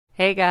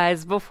Hey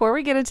guys, before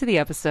we get into the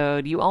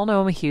episode, you all know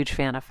I'm a huge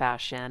fan of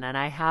fashion, and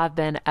I have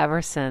been ever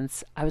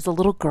since I was a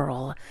little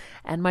girl.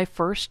 And my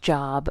first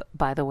job,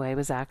 by the way,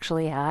 was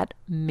actually at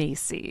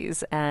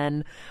Macy's.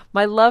 And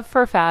my love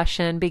for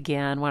fashion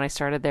began when I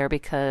started there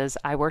because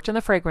I worked in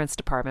the fragrance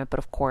department, but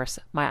of course,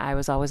 my eye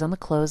was always on the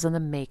clothes and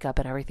the makeup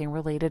and everything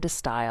related to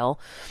style.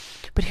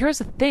 But here's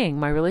the thing,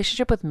 my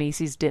relationship with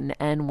Macy's didn't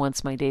end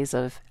once my days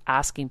of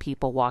asking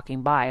people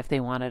walking by if they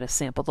wanted to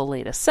sample the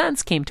latest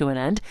scents came to an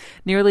end.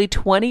 Nearly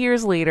 20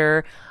 years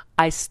later,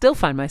 I still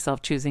find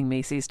myself choosing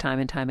Macy's time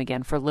and time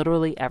again for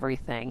literally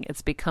everything.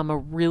 It's become a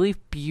really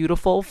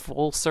beautiful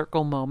full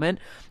circle moment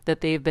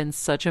that they've been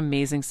such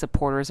amazing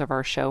supporters of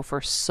our show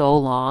for so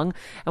long.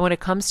 And when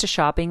it comes to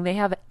shopping, they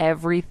have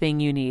everything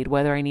you need,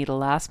 whether I need a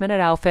last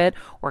minute outfit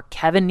or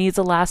Kevin needs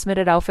a last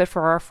minute outfit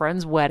for our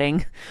friend's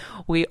wedding.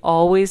 We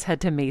always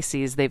head to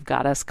Macy's. They've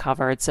got us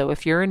covered. So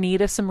if you're in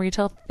need of some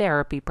retail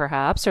therapy,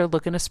 perhaps, or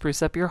looking to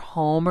spruce up your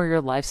home or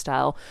your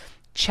lifestyle,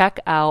 check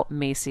out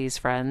Macy's,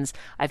 friends.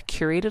 I've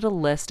curated a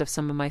list of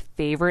some of my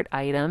favorite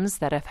items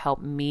that have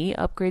helped me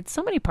upgrade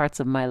so many parts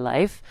of my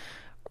life.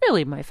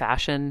 Really my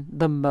fashion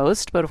the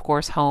most, but of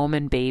course home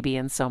and baby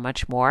and so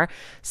much more.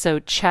 So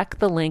check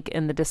the link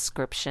in the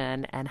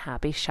description and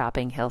happy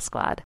shopping, Hill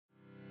Squad.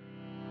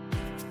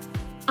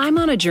 I'm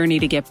on a journey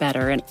to get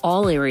better in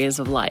all areas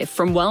of life,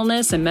 from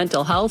wellness and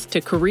mental health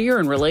to career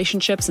and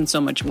relationships and so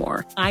much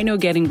more. I know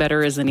getting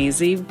better isn't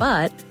easy,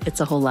 but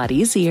it's a whole lot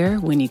easier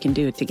when you can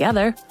do it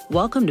together.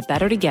 Welcome to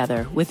Better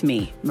Together with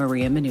me,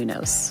 Maria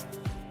Menounos.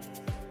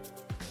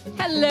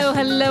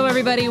 Hello,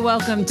 everybody.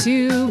 Welcome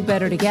to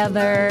Better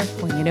Together.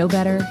 When you know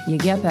better, you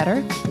get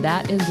better.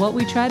 That is what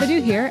we try to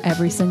do here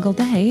every single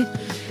day.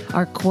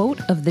 Our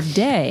quote of the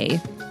day: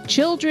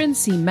 children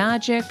see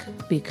magic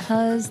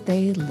because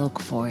they look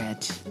for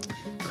it.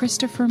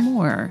 Christopher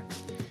Moore.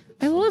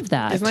 I love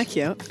that. Isn't that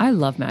cute? I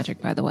love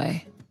magic, by the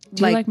way.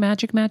 Do you like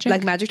magic?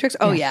 Like magic tricks?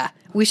 Oh, yeah.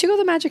 We should go to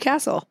the Magic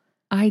Castle.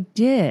 I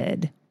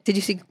did. Did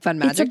you see fun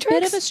magic tricks? It's a tricks?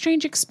 bit of a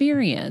strange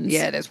experience.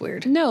 Yeah, it is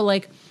weird. No,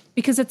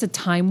 because it's a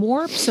time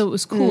warp, so it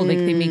was cool.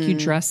 They make you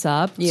dress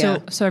up. Yeah.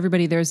 So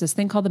everybody, there's this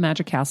thing called the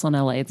Magic Castle in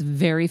LA. It's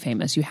very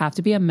famous. You have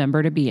to be a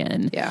member to be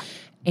in. Yeah.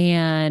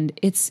 And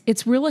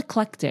it's real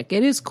eclectic.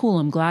 It is cool.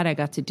 I'm glad I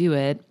got to do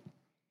it.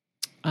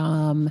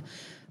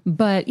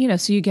 But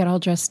so you get all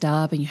dressed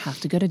up and you have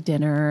to go to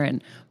dinner,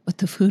 but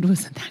the food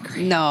wasn't that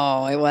great.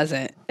 No, it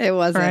wasn't. It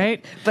wasn't.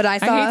 Right? But I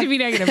hate to be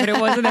negative, but it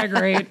wasn't that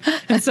great.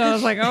 And so I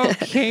was like,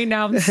 okay,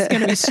 now I'm just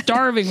going to be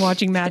starving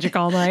watching magic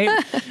all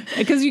night.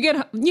 Because you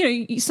get,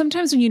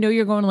 sometimes when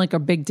you're going to like a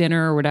big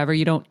dinner or whatever,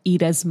 you don't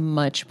eat as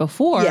much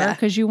before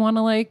because you want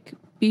to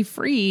be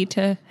free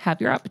to have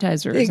your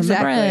appetizers and the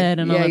bread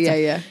and all that stuff.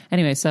 Yeah.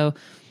 Anyway, so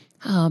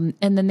and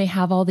then they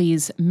have all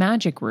these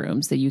magic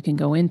rooms that you can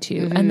go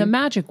into. And the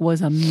magic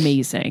was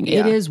amazing.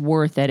 Yeah. It is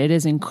worth it. It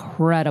is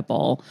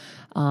incredible.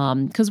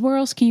 Because where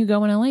else can you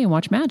go in LA and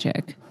watch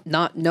magic?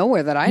 Not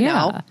nowhere that I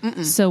know.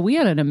 Mm-mm. So we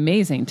had an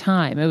amazing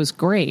time. It was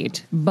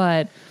great.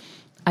 But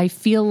I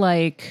feel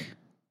like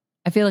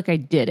I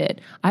did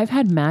it. I've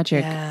had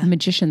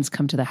magicians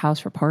come to the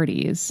house for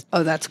parties.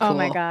 Oh, that's cool. Oh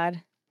my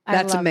God.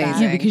 That's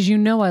amazing. Yeah, because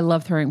I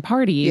love throwing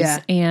parties.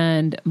 Yeah.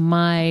 And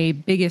my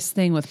biggest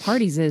thing with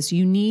parties is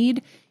you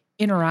need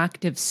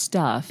interactive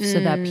stuff so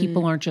that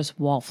people aren't just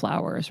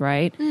wallflowers,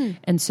 right?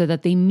 And so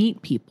that they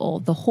meet people.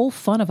 The whole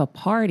fun of a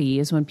party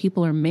is when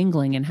people are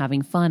mingling and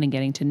having fun and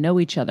getting to know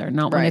each other,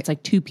 not when it's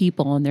like two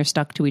people and they're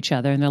stuck to each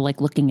other and they're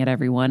looking at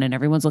everyone and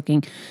everyone's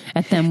looking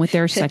at them with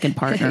their second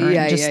partner.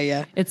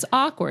 Yeah. It's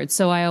awkward.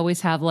 So I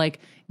always have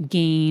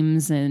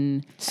games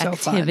and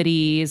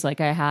activities. Fun.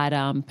 I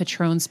had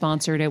Patron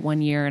sponsored it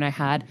one year, and I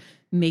had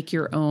make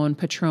your own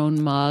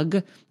Patron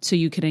mug so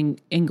you could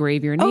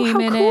engrave your name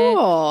in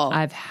cool. it.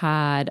 I've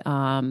had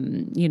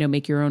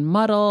make your own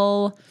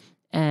muddle,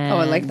 and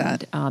I like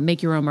that.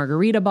 Make your own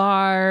margarita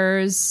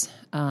bars.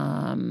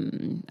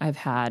 I've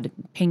had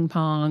ping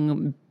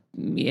pong.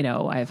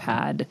 I've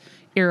had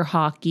air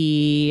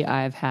hockey.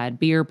 I've had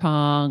beer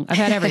pong. I've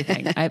had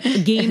everything. I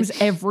have games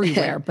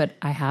everywhere, but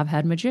I have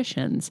had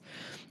magicians.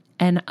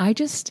 And I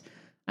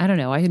don't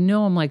know. I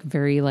know I'm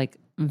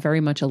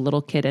very much a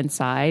little kid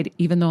inside,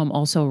 even though I'm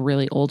also a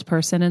really old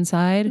person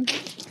inside,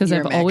 because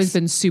I've always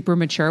been super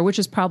mature, which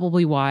is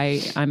probably why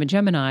I'm a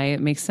Gemini.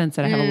 It makes sense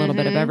that I have a little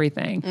bit of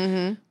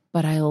everything,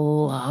 but I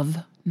love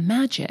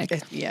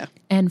magic. Yeah.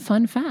 And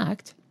fun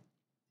fact,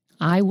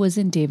 I was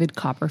in David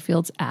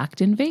Copperfield's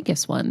act in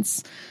Vegas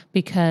once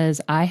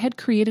because I had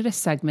created a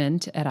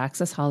segment at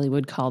Access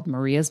Hollywood called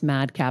Maria's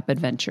Madcap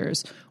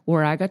Adventures,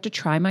 where I got to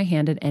try my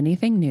hand at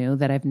anything new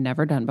that I've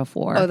never done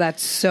before. Oh,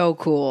 that's so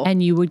cool.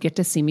 And you would get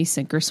to see me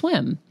sink or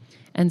swim.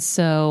 And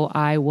so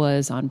I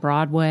was on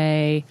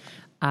Broadway.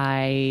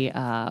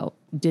 I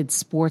did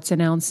sports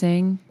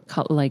announcing,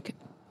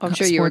 I'm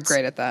sure you were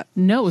great at that.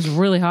 No, it was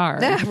really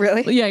hard. Yeah,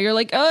 really? Yeah, you're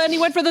and he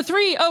went for the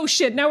 3. Oh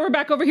shit! Now we're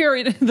back over here.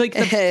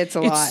 It's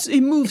a lot.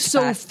 It moves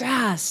so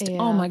fast.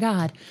 Yeah. Oh my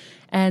God!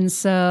 And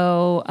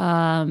so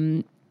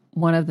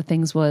one of the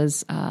things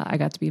was I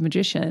got to be a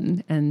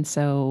magician. And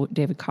so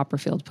David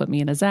Copperfield put me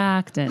in his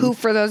act. And who,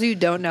 for those of you who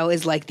don't know,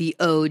 is like the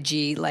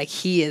OG. Like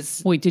he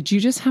is. Wait, did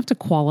you just have to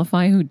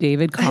qualify who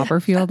David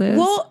Copperfield is?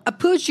 Well,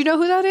 Pooch, you know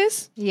who that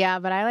is? Yeah,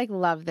 but I like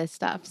love this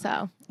stuff.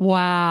 So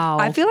wow.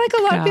 I feel like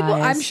a lot of people,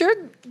 I'm sure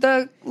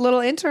the little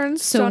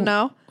interns don't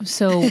know.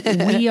 So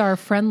we are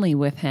friendly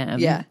with him.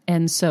 Yeah.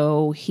 And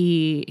so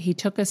he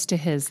took us to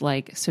his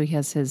so he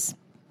has his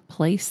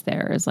place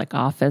there, his like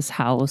office,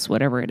 house,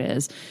 whatever it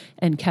is.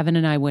 And Kevin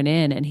and I went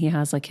in and he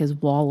has like his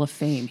wall of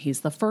fame. He's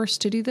the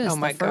first to do this,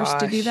 the first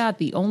to do that,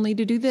 the only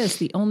to do this,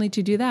 the only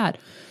to do that.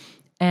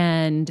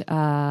 And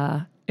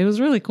it was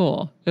really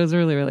cool. It was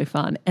really, really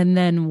fun. And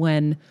then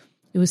when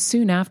it was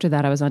soon after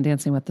that, I was on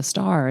Dancing with the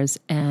Stars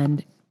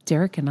and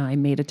Derek and I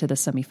made it to the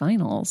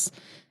semifinals.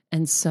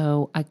 And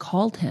so I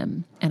called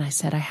him and I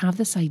said, I have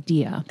this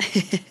idea.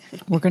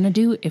 We're going to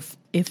do,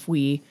 if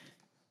we,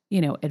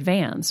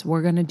 advance,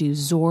 we're going to do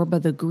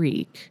Zorba the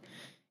Greek,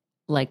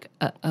 like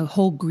a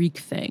whole Greek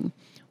thing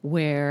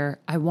where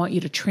I want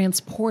you to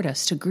transport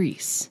us to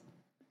Greece.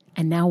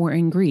 And now we're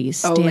in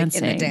Greece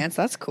dancing. Like in a dance.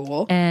 That's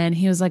cool. And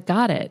he was like,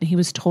 got it. He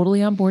was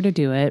totally on board to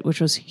do it,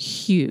 which was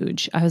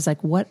huge. I was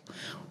like, what?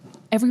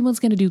 Everyone's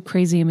going to do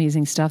crazy,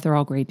 amazing stuff. They're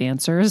all great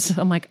dancers.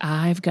 I'm like,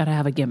 I've got to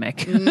have a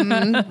gimmick.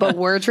 But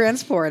we're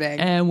transporting.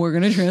 And we're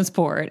going to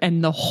transport.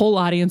 And the whole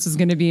audience is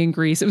going to be in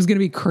Greece. It was going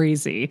to be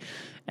crazy.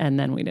 And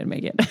then we didn't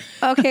make it.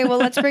 Okay, well,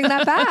 let's bring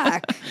that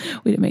back.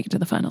 We didn't make it to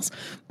the finals.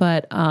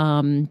 But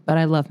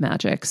I love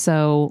magic.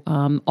 So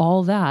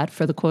all that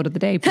for the quote of the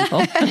day, people.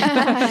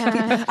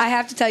 I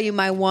have to tell you,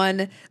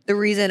 the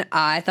reason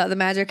I thought the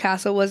Magic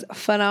Castle was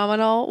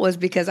phenomenal was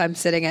because I'm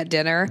sitting at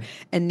dinner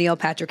and Neil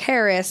Patrick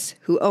Harris,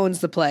 who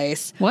owns the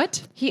place.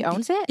 What? He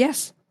owns it?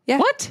 Yes. Yeah.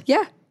 What?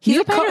 Yeah.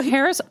 Neil Patrick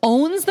Harris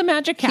owns the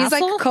Magic Castle?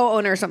 He's like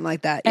co-owner or something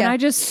like that. And yeah. I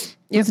just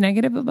was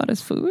negative about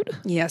his food?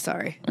 Yeah,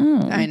 sorry.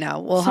 I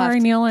know. Sorry,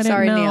 Neil, I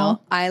didn't know.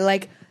 Neil. I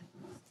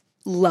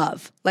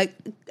love. I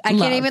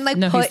can't even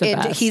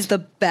he's the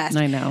best.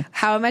 I know.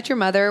 How I Met Your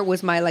Mother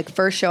was my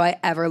first show I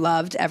ever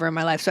loved ever in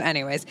my life. So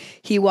anyways,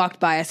 he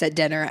walked by us at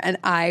dinner and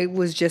I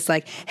was just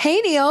like, hey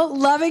Neil,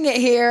 loving it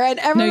here. And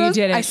everyone No, you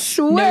didn't. I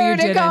swear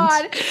to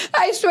God.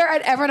 I swear.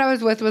 And everyone I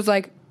was with was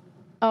like,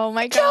 oh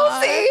my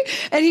God.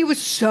 Chelsea. And he was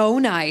so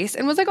nice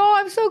and was like, oh,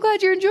 I'm so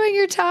glad you're enjoying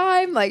your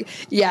time.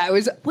 It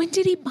was when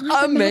did he buy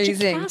the amazing.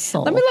 Magic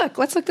Castle? Let me look.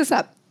 Let's look this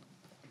up.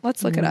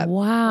 Let's look it up.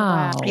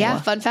 Wow. Yeah,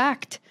 fun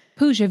fact.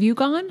 Pooja, have you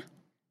gone?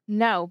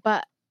 No,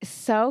 but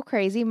so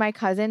crazy. My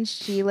cousin,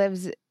 she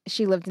lived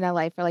in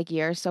LA for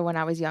years. So when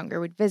I was younger,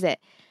 we'd visit.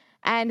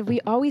 And we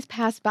always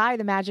passed by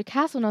the Magic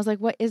Castle. And I was like,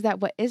 what is that?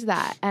 What is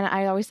that? And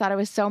I always thought it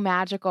was so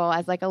magical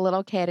as a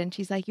little kid. And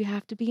she's like, you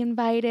have to be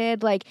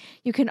invited.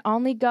 You can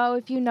only go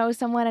if you know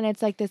someone. And it's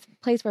this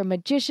place where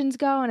magicians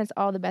go. And it's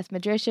all the best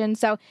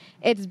magicians. So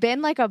it's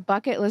been a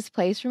bucket list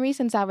place for me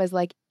since I was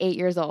 8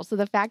 years old. So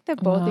the fact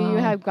that both of you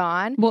have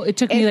gone. Well, it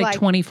took me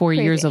 24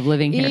 crazy. years of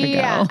living here to go.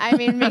 Yeah, I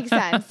mean, makes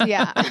sense.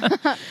 Yeah.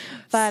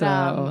 But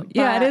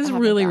it is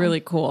really,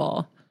 really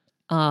cool.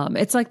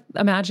 It's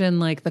imagine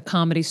the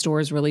Comedy Store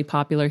is really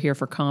popular here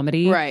for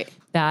comedy. Right.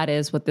 That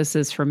is what this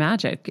is for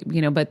magic,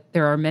 but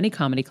there are many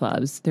comedy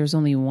clubs. There's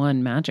only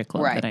one magic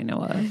club that I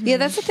know of. Yeah,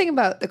 that's the thing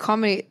about the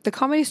comedy. The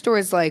Comedy Store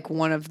is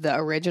one of the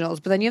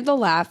originals, but then you have the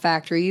Laugh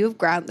Factory, you have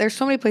Ground. There's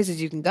so many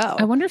places you can go.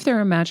 I wonder if there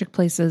are magic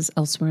places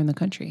elsewhere in the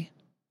country.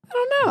 I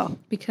don't know.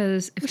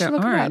 Because if there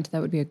aren't,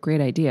 that would be a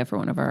great idea for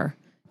one of our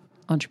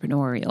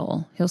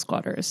entrepreneurial hill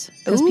squatters.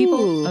 Because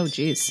people, oh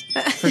geez,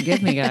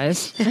 forgive me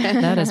guys.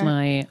 That is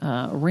my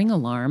ring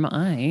alarm.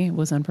 I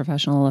was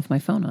unprofessional, left my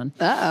phone on.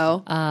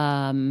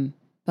 Uh-oh.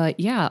 But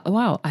yeah,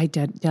 wow, I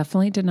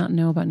definitely did not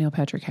know about Neil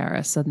Patrick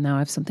Harris. So now I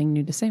have something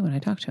new to say when I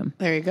talk to him.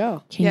 There you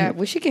go. Can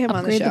we should get him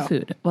on the show. The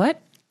food.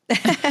 What?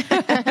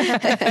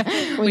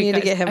 We need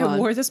to get him on. I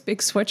wore this big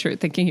sweatshirt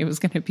thinking it was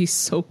going to be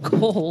so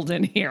cold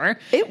in here.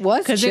 It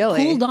was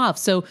chilly. It cooled off.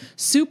 So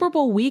Super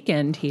Bowl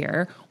weekend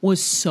here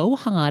was so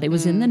hot. It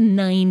was in the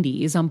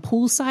 90s. I'm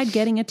poolside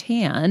getting a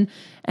tan.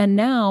 And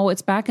now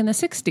it's back in the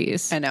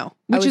 60s. I know.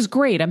 Which is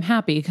great. I'm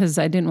happy because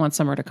I didn't want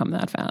summer to come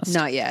that fast.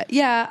 Not yet.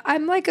 Yeah,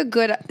 I'm a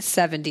good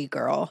 70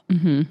 girl.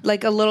 Mm-hmm.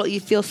 A little, you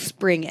feel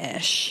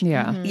spring-ish.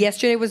 Yeah. Mm-hmm.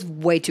 Yesterday was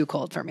way too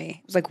cold for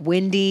me. It was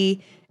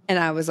windy. And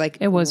I was like,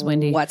 it was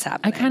windy. What's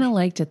happening? I kind of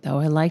liked it though.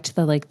 I liked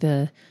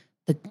the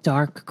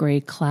dark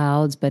gray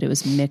clouds, but it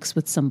was mixed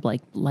with some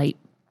light,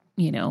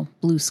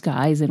 blue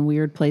skies in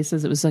weird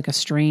places. It was a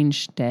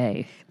strange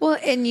day. Well,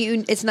 and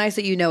it's nice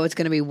that it's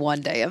going to be one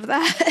day of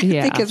that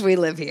because we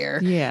live here.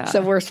 Yeah.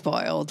 So we're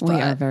spoiled.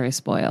 We are very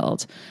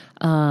spoiled.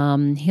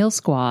 Heel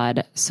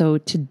Squad. So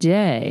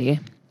today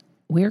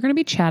we're going to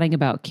be chatting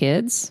about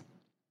kids.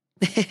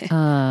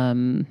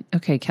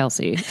 Okay,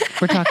 Kelsey,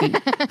 we're talking,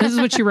 this is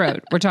what you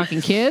wrote. We're talking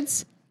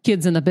kids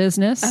in the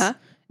business,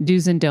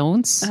 do's and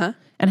don'ts,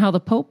 and how the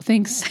Pope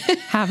thinks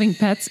having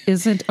pets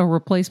isn't a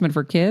replacement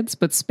for kids,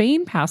 but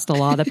Spain passed a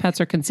law that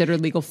pets are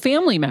considered legal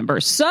family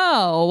members.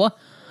 So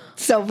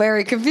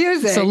very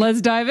confusing. So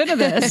let's dive into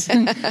this.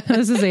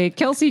 This is a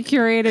Kelsey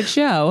curated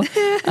show.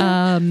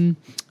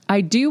 I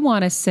do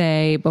want to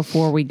say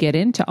before we get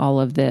into all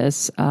of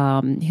this,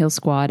 Heal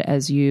Squad,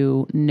 as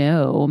you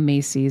know,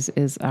 Macy's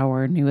is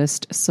our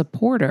newest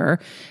supporter.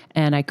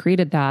 And I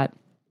created that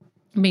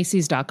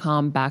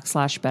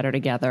Macy's.com/Better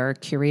Together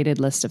curated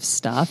list of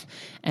stuff.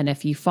 And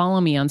if you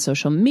follow me on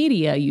social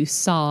media, you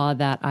saw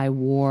that I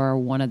wore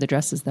one of the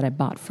dresses that I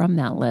bought from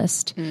that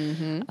list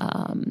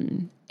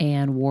and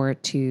wore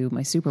it to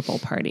my Super Bowl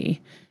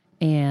party.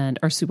 And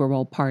our Super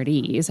Bowl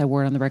parties. I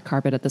wore it on the red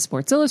carpet at the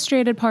Sports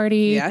Illustrated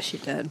party. Yeah, she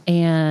did.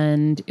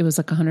 And it was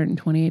like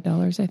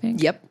 $128, I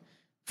think. Yep.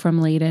 From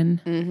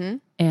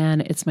Layden.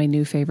 And it's my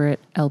new favorite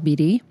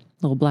LBD,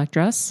 little black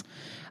dress.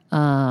 So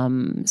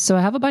I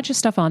have a bunch of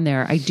stuff on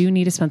there. I do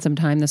need to spend some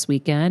time this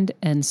weekend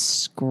and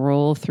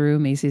scroll through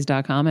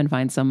Macy's.com and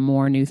find some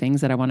more new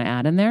things that I want to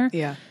add in there.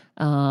 Yeah.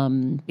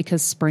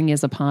 Because spring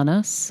is upon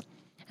us.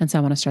 And so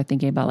I want to start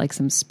thinking about like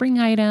some spring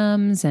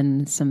items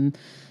and some,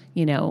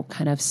 you know,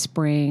 kind of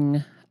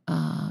spring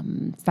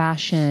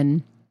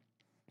fashion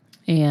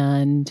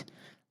and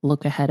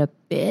look ahead a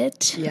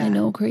bit. Yeah. I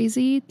know,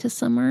 crazy to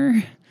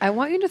summer. I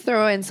want you to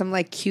throw in some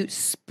like cute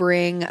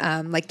spring,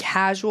 like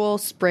casual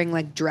spring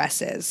like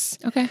dresses.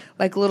 Okay.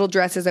 Like little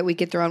dresses that we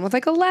could throw on with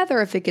like a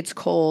leather if it gets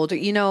cold.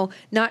 You know,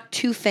 not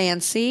too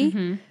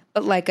fancy,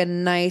 but like a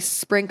nice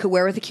spring could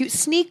wear with a cute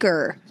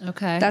sneaker.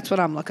 Okay. That's what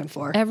I'm looking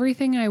for.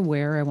 Everything I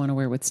wear, I want to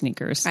wear with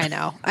sneakers. I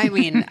know. I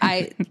mean,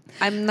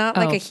 I'm not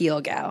like a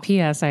heel gal.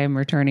 P.S. I am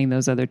returning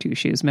those other two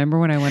shoes. Remember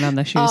when I went on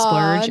the shoe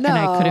splurge and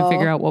I couldn't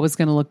figure out what was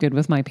going to look good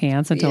with my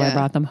pants until I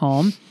brought them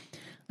home?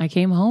 I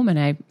came home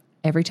and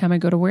every time I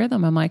go to wear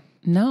them, I'm like,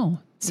 no,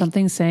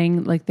 something's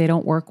saying like they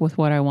don't work with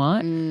what I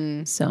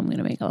want. So I'm going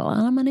to make a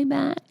lot of money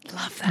back.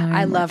 Love that.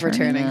 I love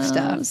returning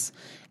stuff.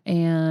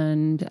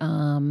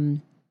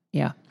 And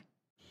yeah.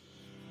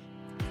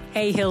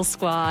 Hey, Heal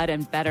Squad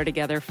and Better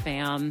Together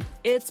fam.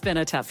 It's been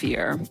a tough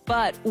year,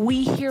 but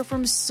we hear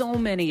from so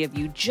many of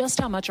you just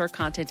how much our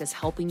content is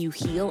helping you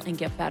heal and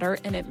get better,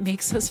 and it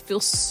makes us feel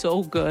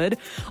so good.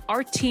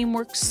 Our team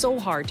works so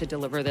hard to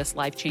deliver this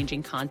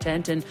life-changing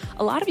content, and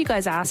a lot of you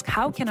guys ask,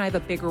 how can I have a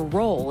bigger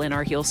role in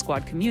our Heal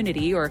Squad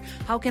community, or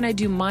how can I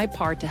do my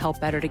part to help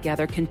Better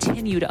Together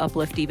continue to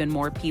uplift even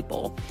more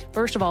people?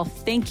 First of all,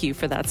 thank you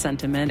for that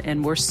sentiment,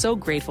 and we're so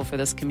grateful for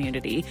this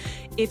community.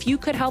 If you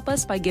could help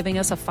us by giving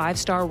us a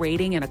 5-star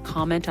rating and a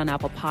comment on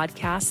Apple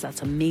Podcasts,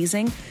 that's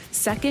amazing.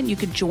 Second, you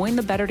could join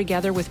the Better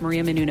Together with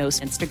Maria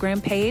Menounos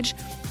Instagram page.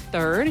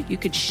 Third, you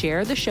could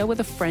share the show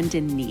with a friend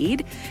in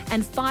need.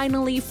 And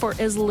finally, for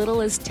as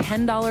little as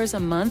 $10 a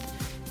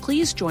month,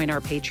 please join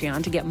our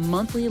Patreon to get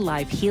monthly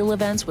live heal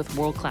events with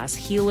world-class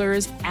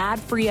healers,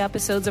 ad-free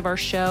episodes of our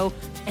show,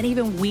 and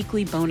even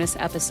weekly bonus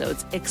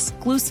episodes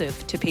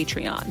exclusive to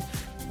Patreon.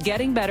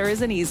 Getting better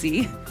isn't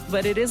easy,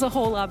 but it is a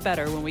whole lot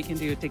better when we can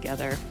do it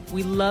together.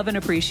 We love and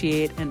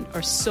appreciate and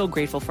are so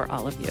grateful for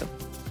all of you.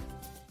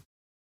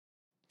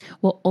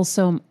 Well,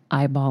 also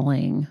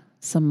eyeballing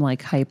some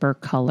like hyper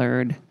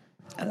colored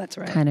that's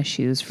right. kind of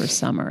shoes for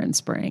summer and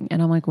spring.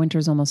 And I'm like,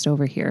 winter's almost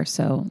over here.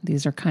 So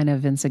these are kind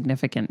of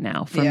insignificant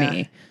now for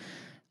me.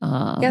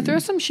 Throw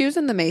some shoes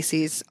in the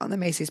Macy's on the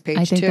Macy's page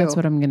I think too. that's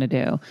what I'm going to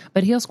do.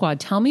 But Heal Squad,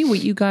 tell me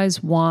what you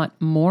guys want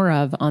more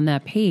of on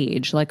that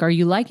page. Like, are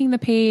you liking the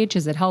page?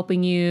 Is it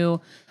helping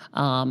you?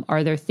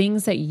 Are there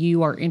things that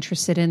you are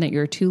interested in that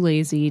you're too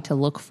lazy to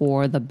look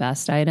for the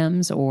best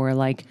items, or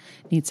like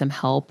need some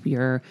help?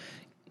 You're,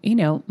 you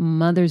know,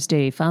 Mother's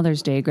Day,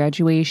 Father's Day,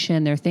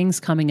 graduation. There are things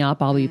coming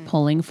up I'll be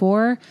pulling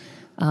for.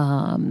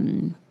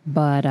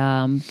 But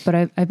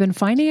I've been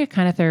finding it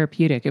kind of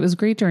therapeutic. It was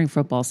great during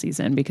football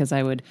season because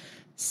I would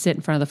sit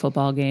in front of the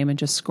football game and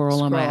just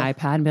scroll on my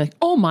iPad and be like,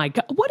 oh my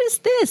God, what is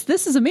this?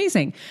 This is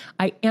amazing.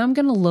 I am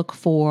going to look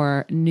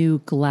for new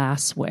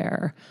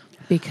glassware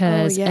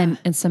because,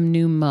 and some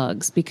new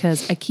mugs,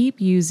 because I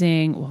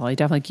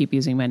definitely keep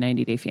using my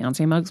 90 Day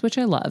Fiancé mugs, which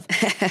I love,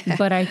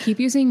 but I keep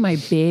using my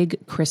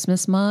big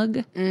Christmas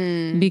mug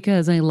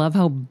because I love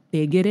how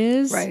big it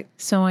is. Right.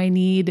 So I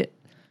need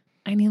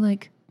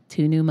like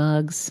 2 new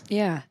mugs.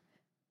 Yeah.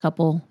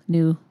 Couple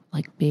new,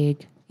 like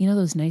big, you know,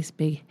 those nice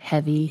big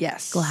heavy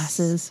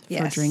glasses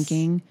for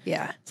drinking.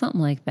 Yeah. Something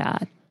like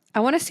that.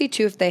 I want to see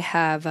too if they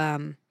have,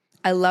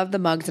 I love the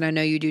mugs, and I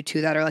know you do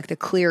too, that are like the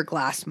clear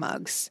glass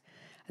mugs.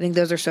 I think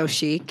those are so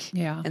chic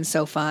and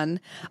so fun.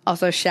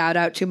 Also, shout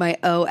out to my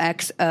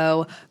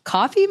OXO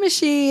coffee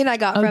machine I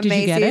got from did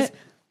Macy's. You get it?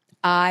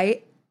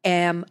 I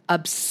am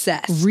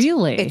obsessed.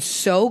 Really? It's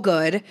so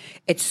good.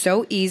 It's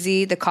so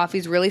easy. The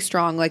coffee's really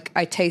strong. Like,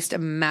 I taste a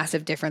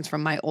massive difference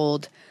from my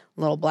old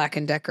little Black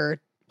 & Decker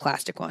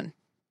plastic one.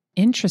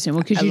 Interesting.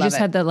 Well, because you just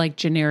had that like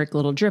generic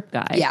little drip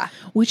guy. Yeah.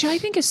 Which I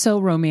think is so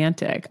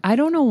romantic. I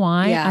don't know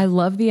why. Yeah. I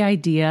love the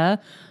idea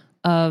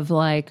of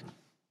like,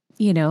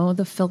 you know,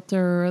 the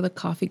filter, the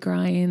coffee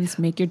grinds,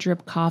 make your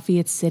drip coffee.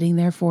 It's sitting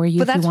there for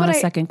you if you want a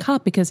second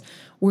cup, because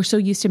we're so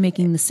used to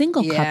making the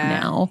single cup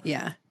now.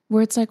 Yeah.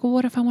 Where it's like, well,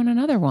 what if I want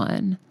another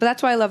one? But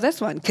that's why I love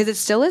this one, because it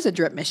still is a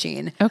drip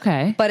machine.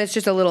 Okay. But it's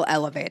just a little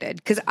elevated,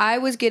 because I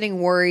was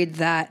getting worried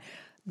that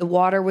the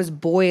water was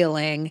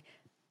boiling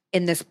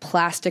in this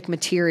plastic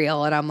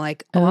material. And I'm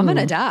like, oh, I'm going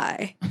to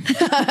die.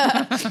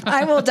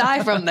 I will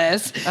die from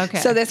this. Okay.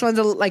 So this one's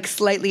like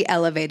slightly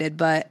elevated,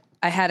 but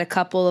I had a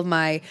couple of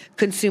my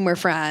consumer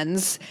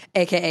friends,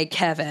 AKA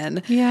Kevin,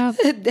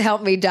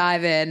 help me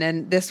dive in.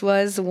 And this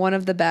was one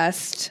of the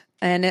best.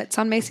 And it's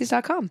on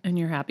Macy's.com. And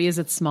you're happy? Is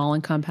it small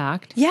and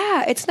compact?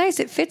 Yeah, it's nice.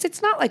 It fits.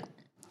 It's not like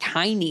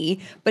tiny,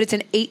 but it's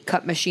an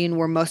 8-cup machine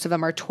where most of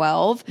them are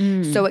 12.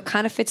 So it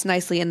kind of fits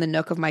nicely in the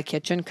nook of my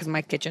kitchen because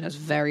my kitchen is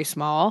very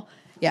small.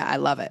 Yeah, I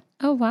love it.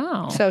 Oh,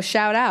 wow. So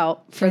shout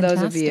out for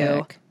those of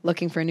you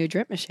looking for a new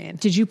drip machine.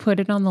 Did you put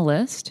it on the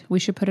list? We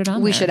should put it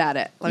on We there. should add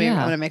it. I'm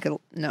going to make a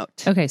note.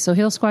 Okay, so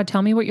Heal Squad,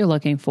 tell me what you're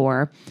looking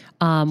for.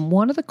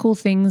 One of the cool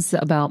things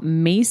about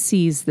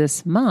Macy's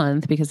this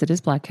month, because it is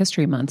Black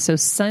History Month, so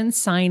since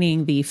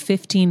signing the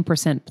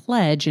 15%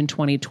 pledge in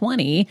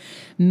 2020,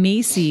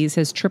 Macy's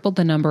has tripled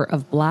the number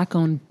of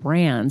Black-owned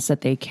brands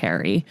that they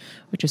carry,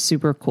 which is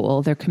super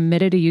cool. They're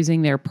committed to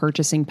using their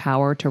purchasing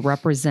power to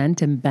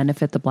represent and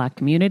benefit the Black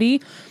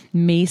community.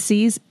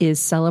 Macy's is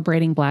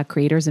celebrating Black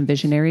creators and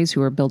visionaries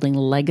who are building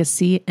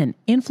legacy and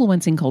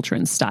influencing culture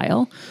and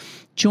style.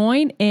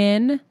 Join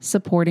in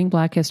supporting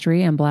Black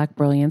history and Black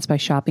brilliance by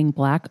shopping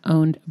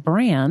Black-owned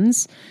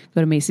brands.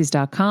 Go to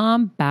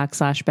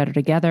Macy's.com/Better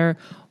Together.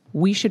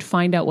 We should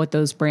find out what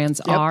those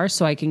brands are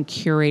so I can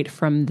curate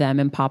from them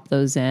and pop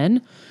those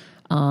in.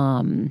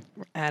 Adding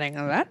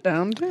that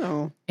down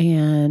too.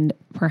 And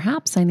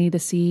perhaps I need to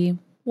see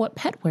what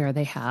pet wear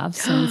they have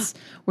since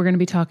we're going to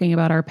be talking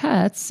about our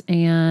pets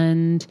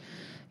and,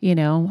 you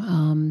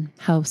know,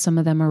 how some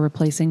of them are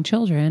replacing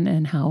children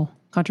and how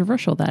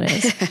controversial that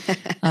is.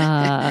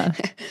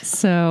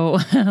 So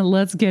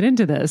let's get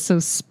into this. So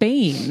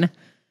Spain.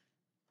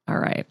 All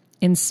right.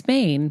 In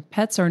Spain,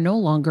 pets are no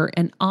longer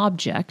an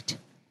object,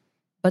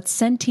 but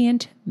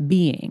sentient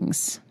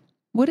beings.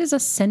 What is a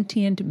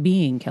sentient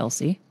being,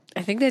 Kelsey?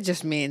 I think that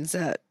just means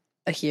a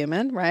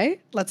human, right?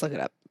 Let's look it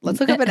up. Let's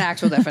look up an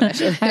actual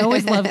definition. I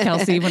always love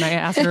Kelsey when I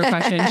ask her a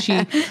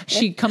question.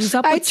 She comes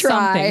up with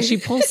something. She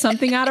pulls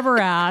something out of her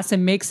ass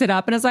and makes it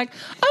up and is like,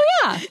 oh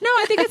yeah, no,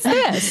 I think it's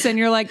this. And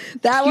you're like,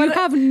 you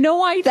have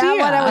no idea. That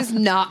one I was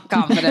not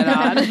confident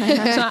on.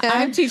 So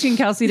I'm teaching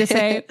Kelsey to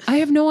say, I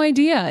have no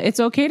idea. It's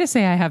okay to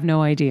say I have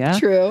no idea.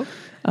 True.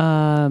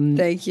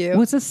 Thank you.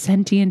 What's a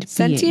sentient being?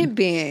 Sentient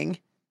being.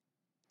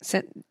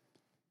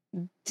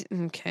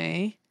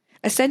 Okay.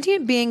 A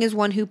sentient being is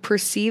one who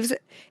perceives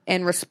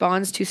and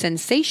responds to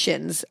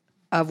sensations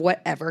of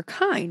whatever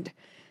kind: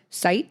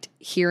 sight,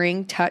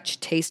 hearing, touch,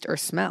 taste, or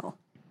smell.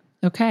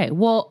 Okay.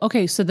 Well,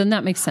 okay. So then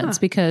that makes sense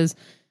because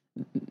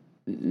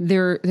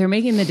they're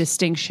making the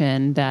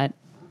distinction that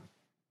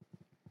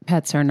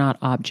pets are not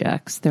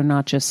objects. They're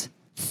not just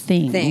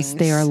things.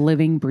 They are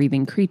living,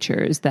 breathing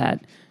creatures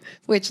that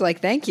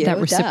thank you.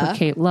 That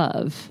reciprocate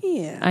love.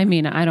 Yeah. I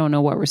mean, I don't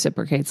know what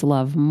reciprocates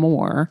love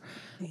more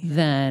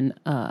than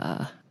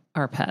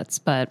our pets,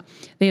 but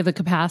they have the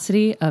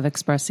capacity of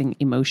expressing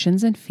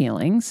emotions and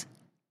feelings.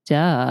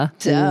 Duh.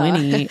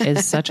 Winnie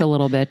is such a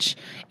little bitch,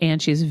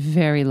 and she's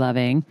very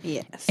loving.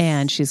 Yes.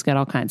 And she's got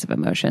all kinds of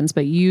emotions,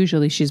 but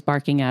usually she's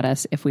barking at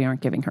us if we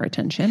aren't giving her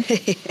attention.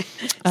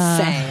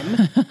 Same.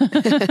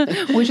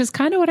 Which is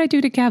kind of what I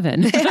do to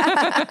Kevin.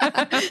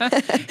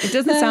 It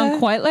doesn't sound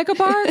quite like a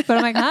bark, but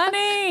I'm like,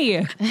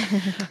 honey.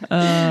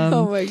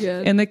 Oh my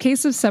God. In the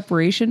case of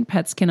separation,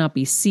 pets cannot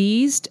be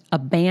seized,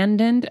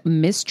 abandoned,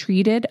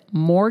 mistreated,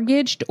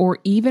 mortgaged, or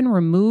even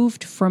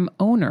removed from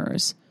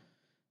owners.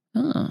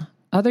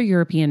 Other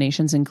European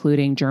nations,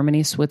 including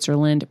Germany,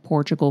 Switzerland,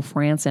 Portugal,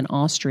 France, and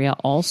Austria,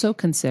 also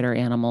consider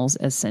animals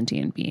as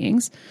sentient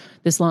beings.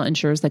 This law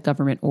ensures that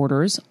government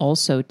orders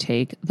also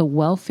take the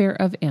welfare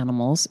of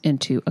animals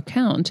into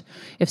account.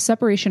 If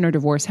separation or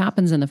divorce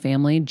happens in the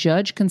family,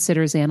 judge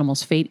considers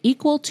animals' fate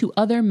equal to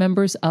other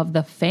members of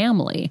the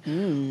family.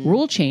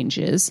 Rule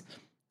changes: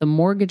 the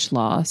mortgage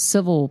law,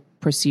 civil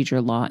procedure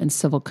law, and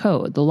civil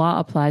code. The law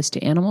applies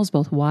to animals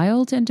both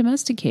wild and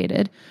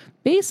domesticated.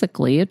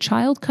 Basically, a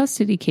child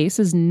custody case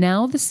is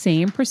now the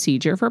same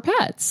procedure for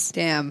pets.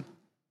 Damn.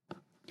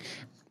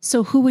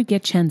 So who would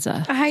get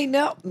Chenza? I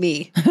know.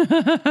 Me.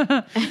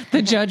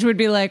 The judge would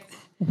be like,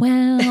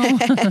 well,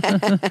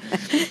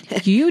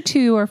 you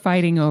two are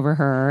fighting over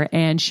her,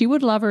 and she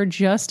would love her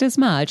just as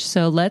much.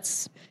 So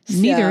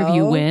neither of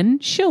you win.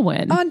 She'll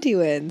win. Auntie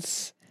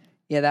wins.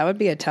 Yeah, that would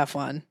be a tough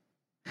one.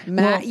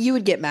 You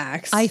would get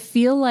Max. I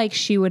feel like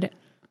she would.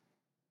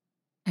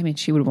 I mean,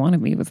 she would want to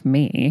be with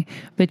me,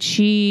 but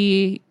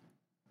she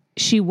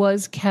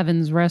was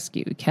Kevin's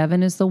rescue.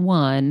 Kevin is the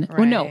one. Right.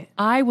 Well, no,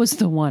 I was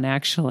the one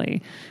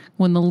actually.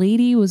 When the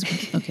lady was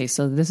okay,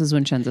 so this is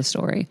Vincenza's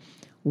story.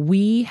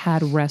 We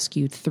had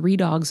rescued 3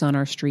 dogs on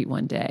our street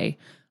one day.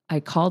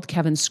 I called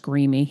Kevin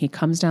screaming. He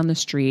comes down the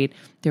street.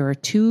 There are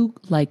 2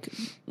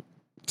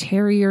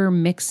 terrier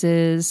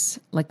mixes,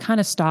 kind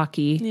of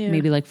stocky,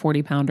 maybe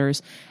 40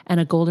 pounders, and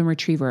a golden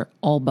retriever,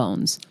 all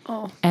bones.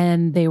 Oh.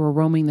 And they were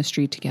roaming the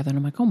street together. And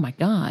I'm like, oh my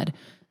God.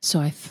 So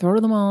I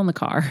throw them all in the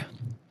car.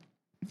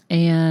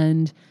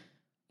 And,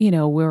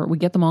 we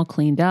get them all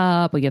cleaned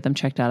up. We get them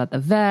checked out at the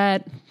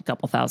vet. A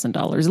couple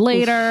 $1,000s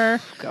later.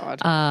 Oof,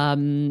 God.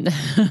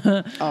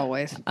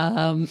 Always.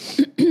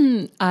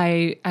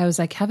 I was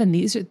like, Kevin,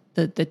 these are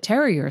the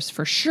terriers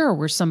for sure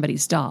were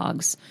somebody's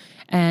dogs,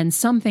 and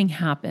something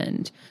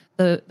happened.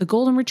 The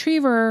golden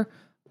retriever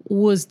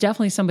was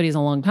definitely somebody's a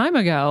long time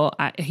ago.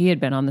 He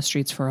had been on the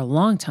streets for a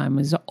long time.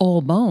 It was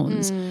all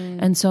bones.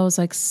 And so I was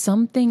like,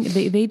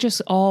 they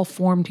just all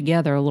formed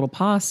together, a little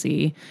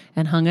posse,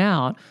 and hung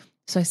out.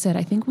 So I said,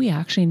 I think we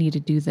actually need to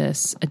do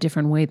this a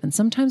different way than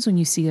sometimes when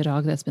you see a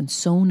dog that's been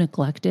so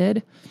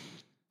neglected,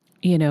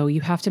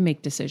 you have to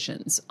make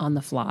decisions on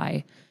the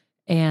fly.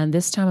 And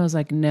this time I was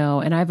like,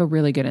 no. And I have a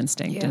really good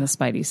instinct and a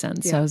spidey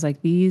sense. So I was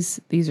like,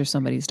 these are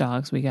somebody's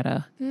dogs. We got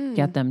to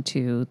get them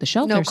to the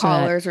shelter. No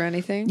collars or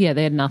anything? Yeah,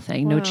 they had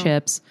nothing, no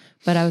chips.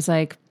 But I was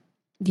like,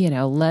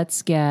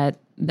 let's get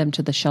them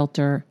to the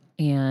shelter.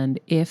 And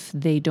if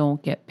they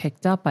don't get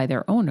picked up by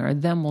their owner,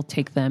 then we'll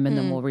take them and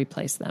then we'll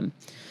replace them.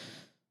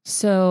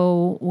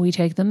 So we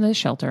take them to the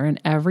shelter, and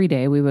every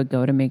day we would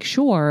go to make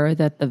sure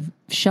that the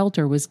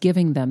shelter was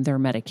giving them their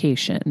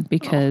medication,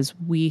 because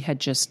we had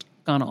just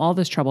gone all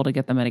this trouble to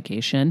get the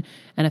medication.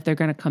 And if they're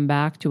going to come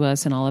back to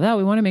us and all of that,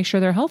 we want to make sure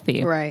they're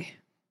healthy. Right.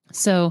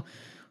 So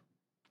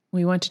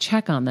we went to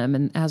check on them.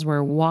 And as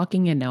we're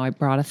walking in now, I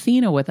brought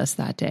Athena with us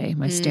that day,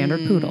 my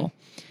standard poodle,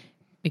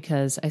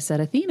 because I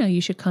said, Athena,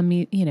 you should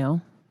come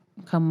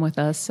come with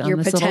us. On Your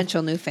this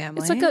potential new family.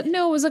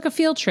 It was like a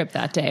field trip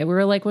that day. We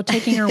were like, we're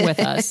taking her with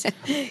us.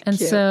 And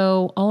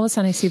so all of a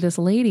sudden I see this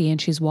lady,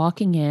 and she's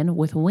walking in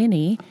with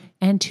Winnie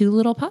and 2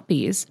 little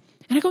puppies.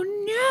 And I go,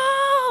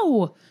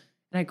 no.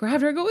 And I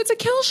grabbed her. I go, it's a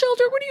kill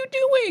shelter. What are you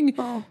doing?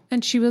 Oh.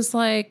 And she was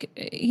like,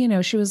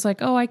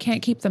 oh, I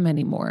can't keep them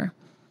anymore.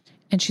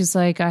 And she's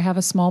like, I have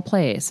a small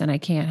place and I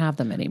can't have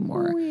them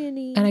anymore.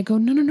 Winnie. And I go,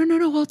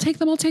 no. I'll take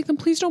them.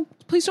 Please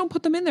don't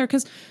put them in there.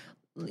 Because,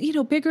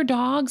 bigger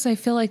dogs, I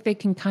feel like they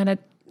can kind of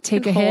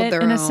take a hit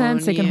in a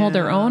sense. They can hold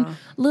their own.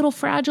 Little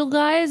fragile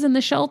guys in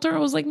the shelter, I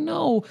was like,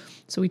 no.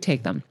 So we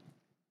take them.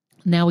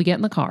 Now we get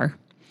in the car.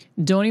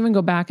 Don't even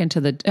go back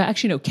into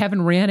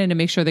Kevin ran in to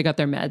make sure they got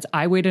their meds.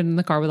 I waited in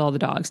the car with all the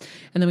dogs.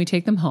 And then we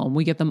take them home.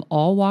 We get them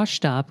all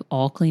washed up,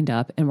 all cleaned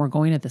up. And we're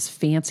going to this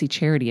fancy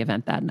charity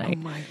event that night.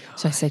 Oh my God.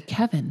 So I said,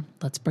 Kevin,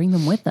 let's bring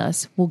them with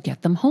us. We'll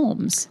get them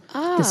homes.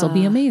 This will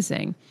be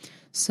amazing.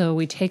 So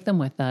we take them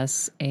with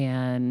us.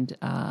 And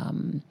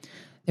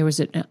there was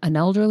an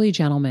elderly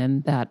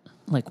gentleman that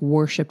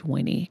worshiped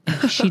Winnie.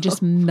 And she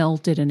just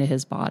melted into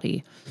his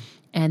body.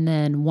 And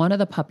then one of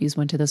the puppies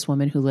went to this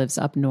woman who lives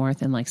up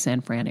north in San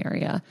Fran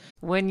area.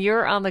 When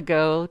you're on the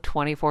go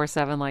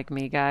 24/7 like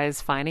me, guys,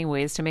 finding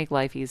ways to make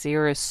life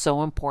easier is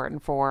so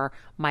important for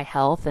my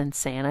health and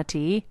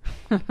sanity.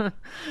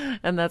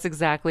 And that's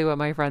exactly what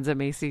my friends at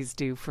Macy's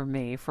do for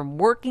me. From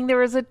working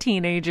there as a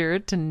teenager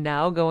to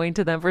now going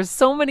to them for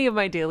so many of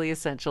my daily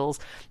essentials,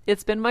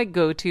 it's been my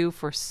go-to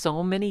for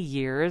so many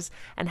years.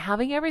 And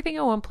having everything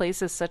in one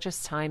place is such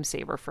a time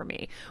saver for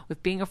me.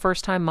 With being a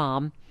first-time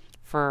mom,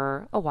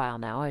 for a while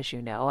now, as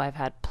you know, I've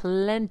had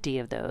plenty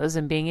of those,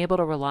 and being able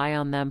to rely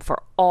on them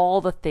for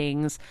all the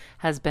things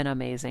has been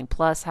amazing.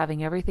 Plus,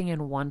 having everything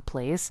in one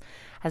place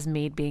has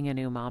made being a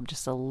new mom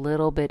just a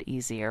little bit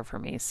easier for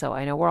me. So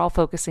I know we're all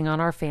focusing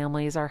on our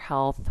families, our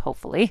health,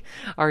 hopefully,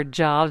 our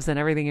jobs and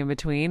everything in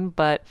between,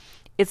 but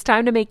it's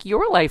time to make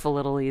your life a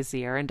little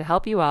easier. And to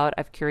help you out,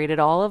 I've curated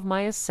all of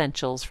my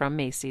essentials from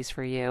Macy's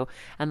for you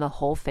and the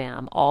whole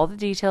fam. All the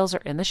details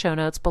are in the show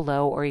notes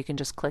below, or you can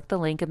just click the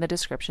link in the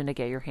description to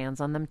get your hands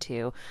on them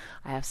too.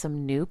 I have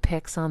some new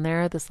picks on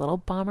there. This little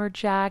bomber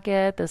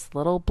jacket, this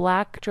little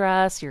black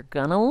dress. You're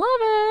gonna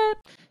love it.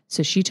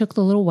 So she took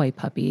the little white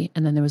puppy,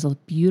 and then there was a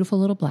beautiful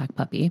little black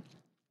puppy.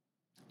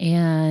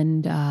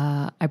 And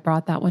I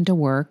brought that one to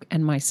work,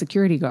 and my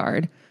security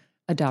guard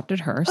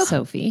adopted her,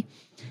 Sophie.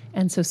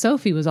 And so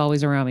Sophie was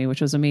always around me,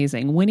 which was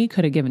amazing. Winnie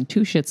could have given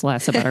 2 shits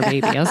less about her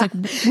baby. I was like,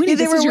 Winnie,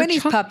 they were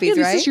Winnie's puppies,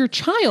 right? This is your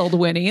child,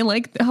 Winnie.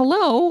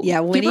 Hello. Yeah,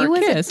 Winnie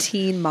was a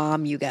teen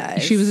mom, you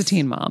guys. She was a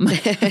teen mom.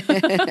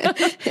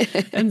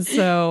 And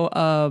so,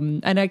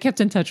 and I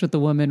kept in touch with the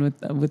woman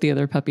with the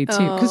other puppy too,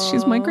 because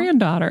she's my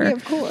granddaughter. Yeah,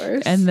 of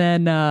course. And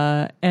then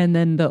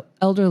the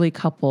elderly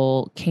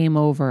couple came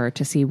over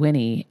to see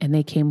Winnie, and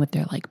they came with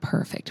their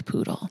perfect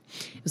poodle.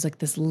 It was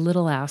this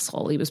little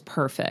asshole. He was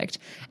perfect.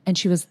 And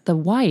the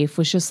wife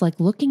was just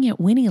looking at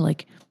Winnie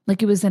like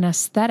it was an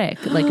aesthetic,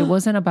 it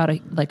wasn't about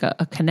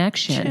a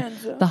connection.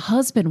 Chanza. The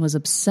husband was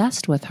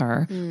obsessed with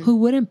her. Who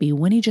wouldn't be?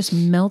 Winnie just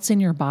melts in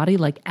your body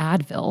like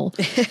Advil.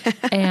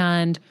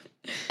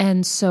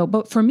 And so,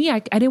 but for me, I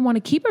didn't want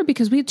to keep her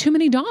because we had too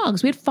many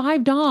dogs. We had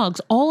 5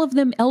 dogs, all of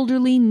them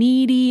elderly,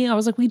 needy. I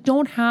was like, we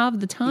don't have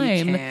the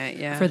time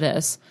for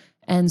this.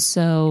 And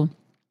so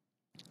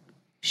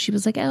she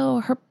was like,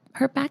 oh,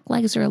 her back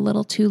legs are a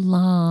little too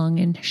long,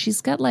 and she's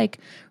got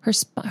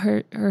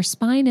her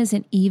spine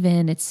isn't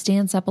even. It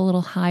stands up a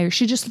little higher.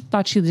 She just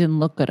thought she didn't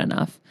look good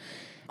enough.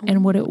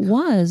 And what it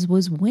was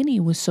Winnie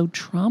was so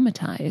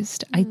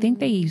traumatized. I think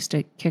they used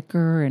to kick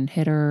her and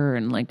hit her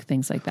and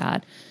things like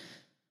that.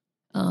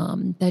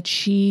 that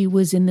she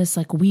was in this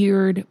like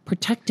weird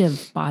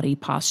protective body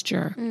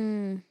posture.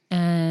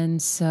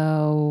 And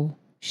so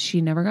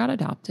she never got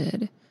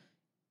adopted.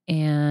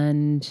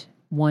 And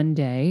one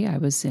day I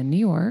was in New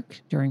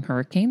York during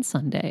Hurricane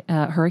Sandy,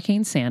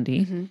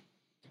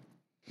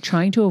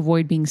 trying to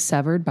avoid being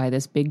severed by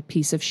this big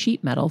piece of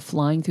sheet metal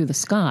flying through the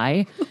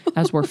sky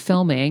as we're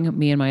filming,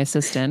 me and my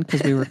assistant,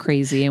 because we were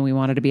crazy and we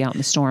wanted to be out in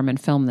the storm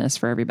and film this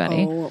for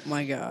everybody. Oh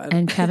my God.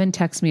 And Kevin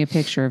texts me a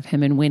picture of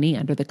him and Winnie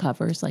under the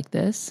covers like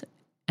this.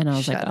 And I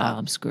was like, oh,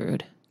 I'm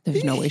screwed.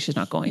 There's no way she's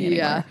not going anywhere.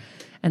 Yeah.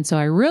 And so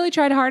I really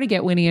tried hard to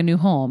get Winnie a new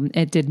home.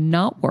 It did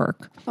not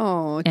work.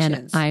 Oh,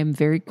 and I'm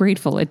very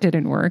grateful it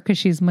didn't work because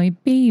she's my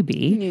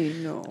baby.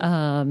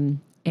 No.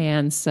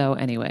 And so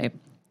anyway,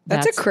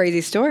 that's a crazy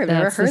story. I've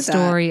never heard that. That's the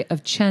story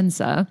of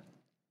Chenza.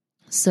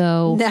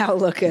 So now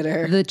look at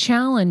her. The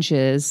challenge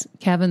is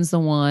Kevin's the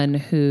one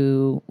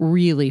who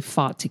really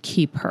fought to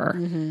keep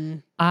her.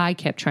 I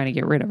kept trying to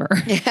get rid of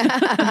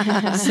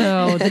her.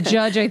 So the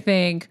judge, I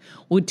think,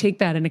 would take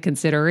that into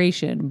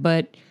consideration,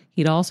 but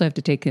he'd also have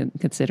to take in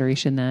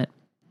consideration that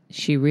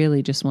she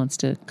really just wants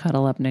to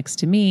cuddle up next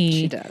to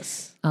me. She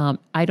does.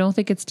 I don't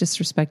think it's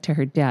disrespect to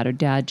her dad. Her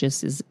dad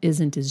just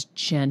isn't as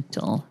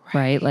gentle,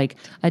 right? Like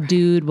a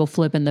dude will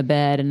flip in the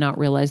bed and not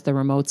realize the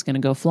remote's going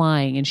to go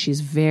flying, and she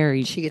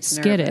gets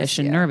skittish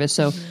and nervous.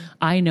 So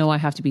I know I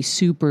have to be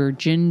super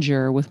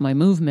ginger with my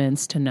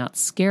movements to not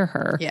scare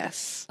her.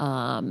 Yes.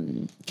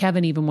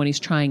 Kevin, even when he's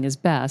trying his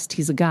best,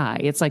 he's a guy.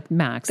 It's like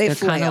Max. They're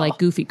kind of like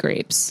goofy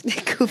grapes.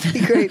 Goofy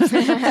grapes.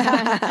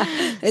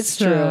 It's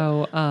true.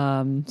 So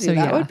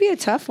that would be a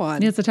tough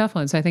one. It's a tough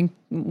one. So I think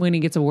Winnie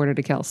gets awarded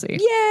to Kelsey.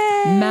 Yay!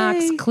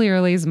 Max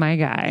clearly is my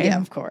guy.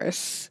 Yeah, of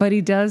course. But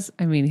he does,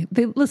 I mean,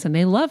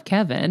 they love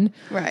Kevin.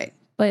 Right.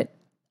 But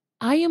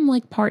I am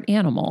like part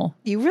animal.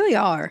 You really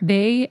are.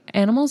 I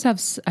have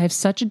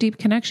such a deep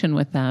connection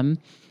with them.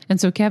 And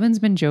so Kevin's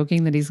been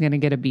joking that he's going to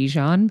get a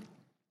Bichon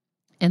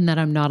and that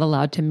I'm not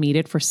allowed to meet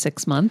it for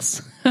 6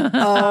 months.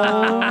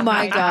 Oh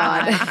my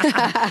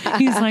God.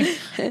 He's like,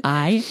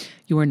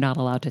 you are not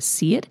allowed to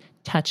see it,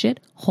 touch it,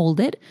 hold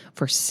it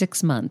for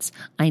 6 months.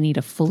 I need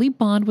to fully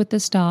bond with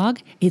this dog.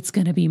 It's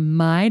going to be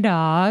my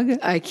dog.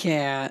 I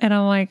can't. And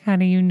I'm like,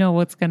 honey, you know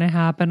what's going to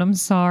happen. I'm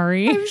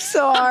sorry. I'm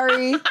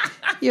sorry.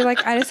 You're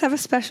like, I just have a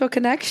special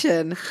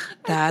connection.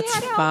 That's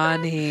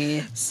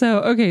funny. So,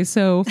 okay.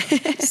 So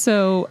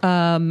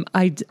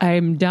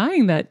I'm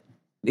dying that,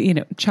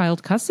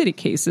 child custody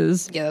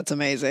cases. Yeah, that's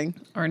amazing.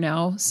 Are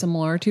now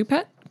similar to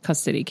pet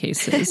custody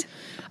cases.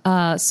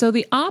 So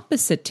the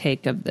opposite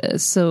take of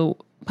this. So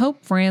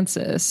Pope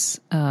Francis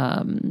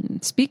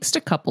speaks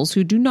to couples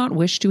who do not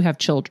wish to have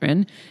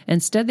children.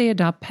 Instead, they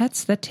adopt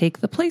pets that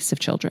take the place of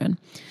children.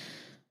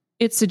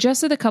 It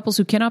suggested that couples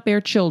who cannot bear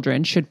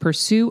children should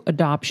pursue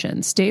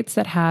adoption, states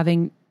that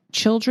having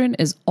children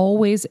is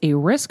always a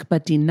risk,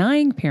 but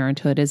denying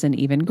parenthood is an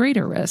even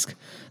greater risk.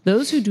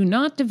 Those who do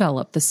not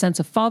develop the sense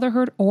of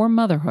fatherhood or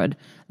motherhood,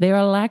 they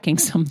are lacking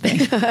something.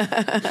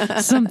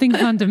 Something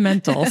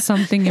fundamental,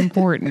 something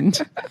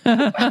important.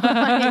 Oh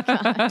my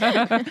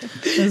God.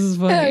 This is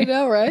funny. I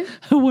know, right?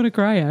 I want to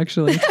cry,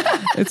 actually.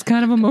 It's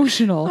kind of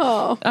emotional.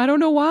 Oh. I don't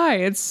know why.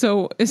 It's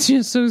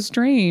just so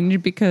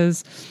strange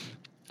because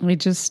I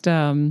just...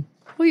 well,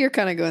 you're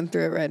kind of going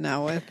through it right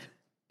now with...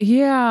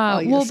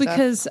 Yeah, well,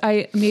 because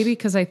I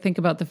think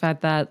about the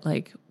fact that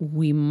like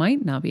we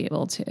might not be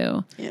able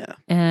to. Yeah.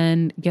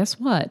 And guess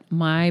what?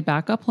 My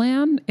backup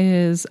plan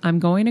is I'm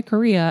going to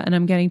Korea and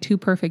I'm getting 2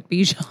 perfect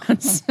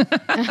Bichons.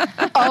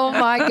 Oh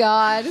my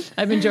God.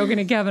 I've been joking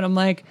to Kevin. I'm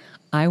like,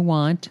 I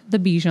want the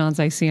Bichons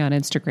I see on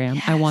Instagram.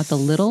 Yes. I want the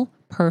little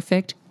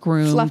perfect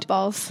groomed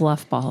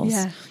fluff balls.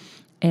 Yeah.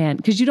 And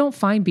because you don't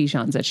find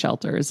Bichons at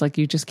shelters, like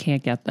you just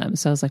can't get them.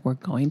 So I was like, we're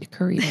going to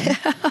Korea.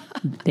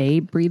 They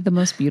breed the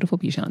most beautiful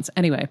Bichons.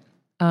 Anyway.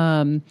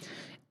 And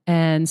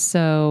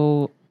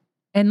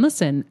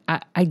listen,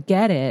 I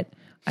get it.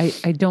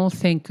 I don't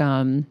think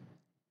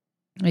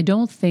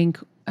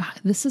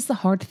this is the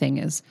hard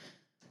thing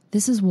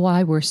this is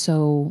why we're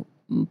so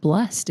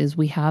blessed is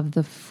we have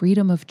the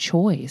freedom of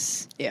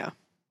choice. Yeah.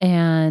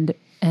 And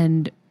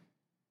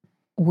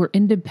we're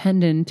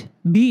independent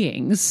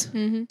beings,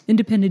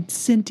 independent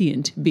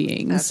sentient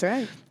beings. That's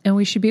right. And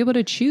we should be able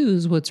to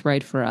choose what's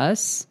right for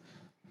us.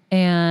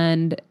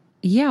 And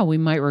yeah, we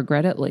might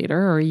regret it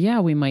later, or yeah,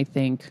 we might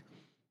think,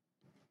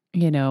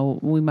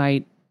 we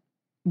might,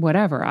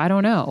 whatever. I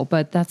don't know,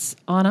 but that's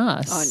on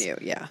us. On you,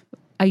 yeah.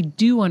 I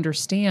do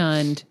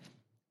understand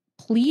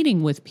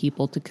pleading with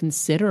people to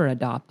consider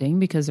adopting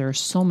because there are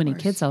so many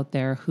kids out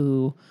there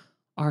who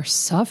are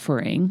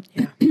suffering,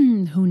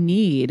 who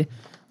need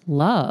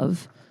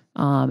love.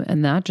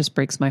 And that just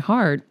breaks my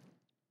heart.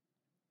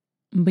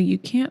 But you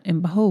can't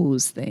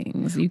impose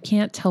things. You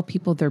can't tell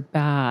people they're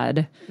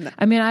bad. No.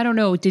 I mean, I don't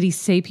know. Did he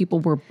say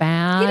people were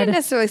bad? He didn't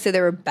necessarily say they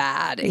were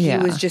bad. Yeah.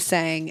 He was just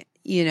saying,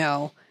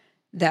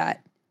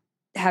 that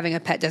having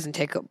a pet doesn't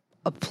take a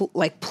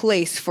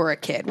place for a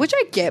kid, which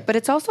I get. But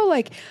it's also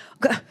like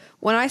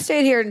when I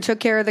stayed here and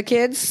took care of the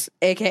kids,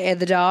 aka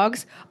the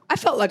dogs, I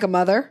felt like a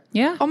mother.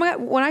 Yeah. Oh my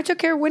God. When I took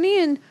care of Winnie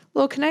and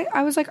Well,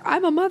 I was like,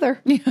 I'm a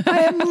mother.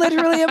 I am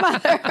literally a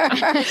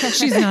mother.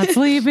 She's not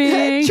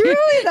sleeping.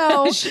 Truly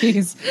though.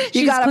 she's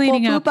you got to pull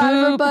cleaning poop out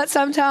of her butt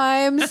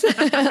sometimes.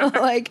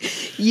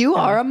 Like you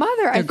are a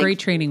mother. They're great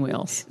training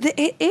wheels.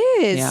 It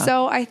is. Yeah.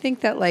 So I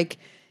think that like,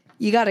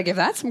 you got to give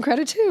that some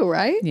credit too,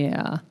 right?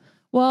 Yeah.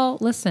 Well,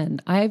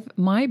 listen,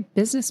 my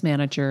business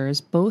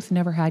managers both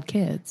never had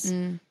kids.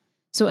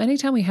 So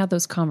anytime we had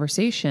those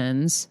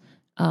conversations,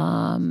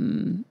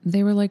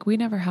 they were like, we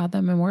never had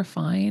them and we're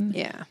fine.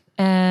 Yeah.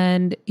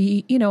 And,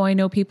 you know, I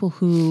know people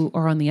who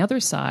are on the other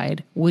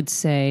side would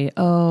say,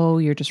 oh,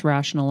 you're just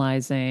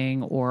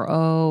rationalizing, or,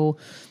 oh,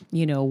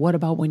 you know, what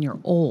about when you're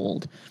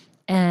old?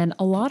 And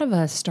a lot of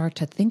us start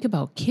to think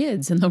about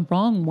kids in the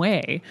wrong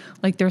way.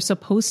 Like they're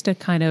supposed to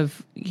kind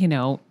of, you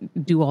know,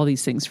 do all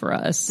these things for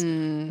us.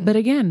 But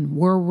again,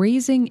 we're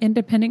raising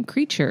independent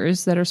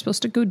creatures that are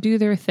supposed to go do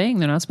their thing.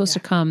 They're not supposed to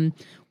come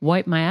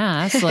wipe my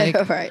ass.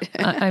 Like, right.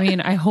 I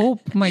mean, I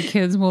hope my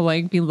kids will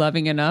like be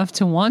loving enough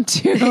to want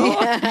to.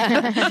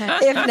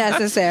 If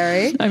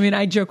necessary. I mean,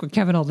 I joke with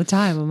Kevin all the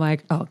time. I'm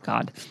like, oh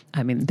God.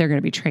 I mean, they're going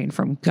to be trained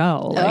from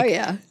go. Like, oh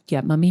yeah.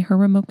 Get mommy her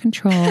remote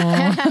control.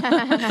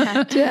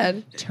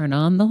 Did. Turn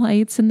on the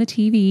lights and the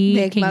TV.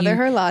 Make mother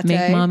her latte.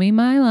 Make mommy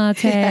my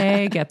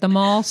latte. Get them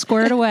all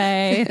squared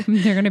away.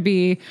 They're going to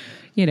be,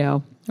 you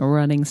know,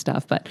 running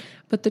stuff. But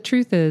the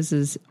truth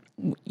is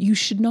you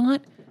should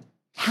not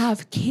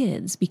have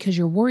kids because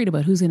you're worried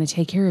about who's going to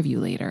take care of you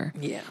later.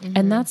 Yeah.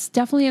 And that's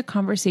definitely a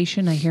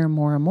conversation I hear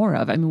more and more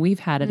of. I mean, we've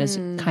had it as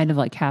kind of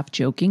like half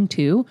joking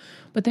too,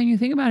 but then you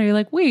think about it, you're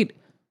like, wait,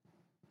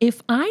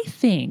 if I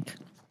think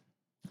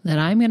that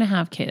I'm going to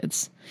have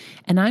kids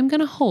and I'm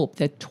going to hope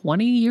that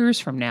 20 years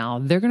from now,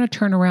 they're going to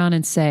turn around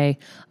and say,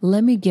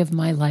 let me give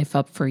my life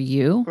up for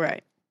you.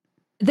 Right.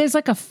 There's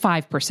like a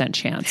 5%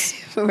 chance.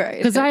 Right.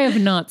 Because I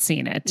have not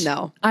seen it.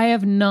 No. I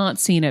have not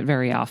seen it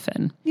very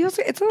often. You know,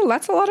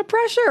 that's a lot of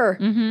pressure.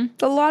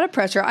 It's a lot of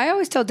pressure. I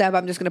always tell Deb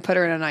I'm just going to put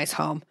her in a nice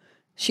home.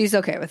 She's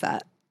okay with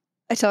that.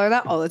 I tell her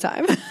that all the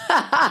time.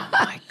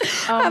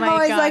 I'm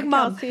always like,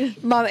 Mom,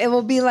 it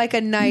will be like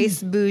a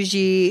nice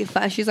bougie.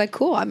 She's like,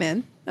 cool, I'm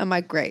in. I'm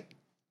like, great.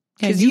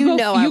 Because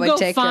I would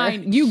take her.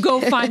 You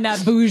go find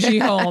that bougie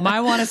home.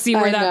 I want to see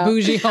where that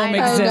bougie home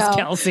exists,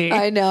 Kelsey.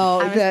 I know.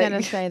 I was going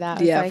to say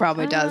that. Yeah,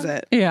 probably does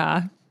it.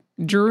 Yeah.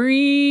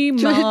 Dream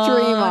on.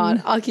 Dream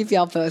on. I'll keep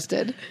y'all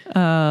posted. We're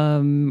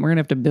going to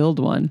have to build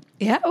one.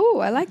 Yeah. Oh,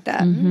 I like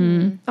that.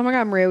 Oh my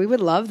God, Maria, we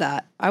would love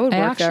that. I would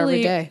work there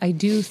every day. I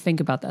do think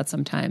about that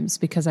sometimes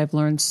because I've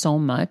learned so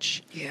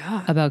much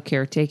about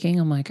caretaking.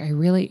 I'm like,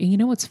 you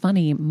know what's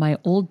funny? My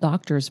old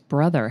doctor's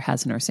brother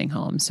has a nursing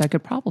home, so I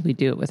could probably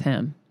do it with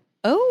him.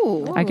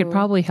 Oh. I could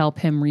probably help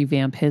him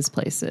revamp his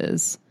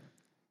places.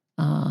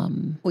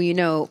 Well, you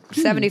know,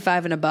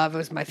 75 and above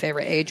was my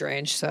favorite age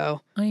range,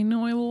 so. I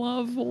know, I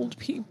love old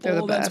people. They're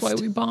the best. That's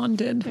why we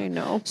bonded. I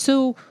know.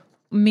 So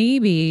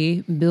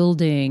maybe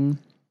building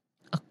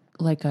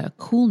a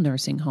cool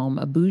nursing home,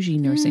 a bougie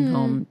nursing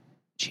home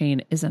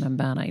chain isn't a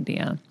bad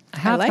idea. I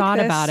have thought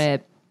about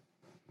it,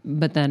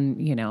 but then,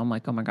 you know, I'm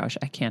like, oh my gosh,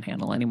 I can't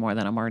handle any more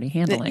than I'm already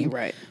handling.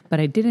 Right. But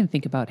I didn't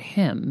think about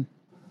him.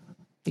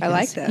 I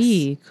like this.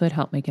 He could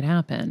help make it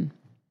happen.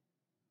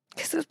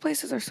 Because those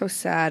places are so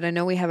sad. I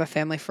know we have a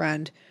family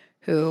friend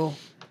who,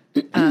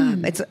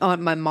 it's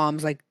on my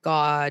mom's like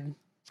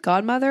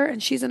godmother,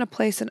 and she's in a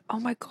place, and oh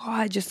my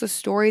God, just the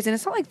stories. And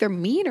it's not like they're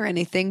mean or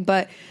anything,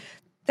 but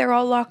they're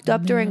all locked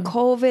up during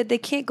COVID. They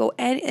can't go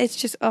it's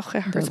just, it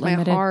hurts my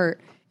heart.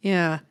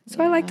 Yeah.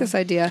 So I like this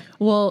idea.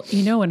 Well,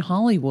 you know, in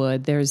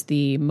Hollywood, there's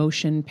the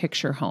motion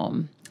picture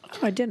home. Oh,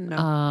 I didn't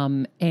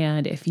know.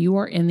 And if you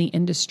are in the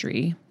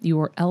industry, you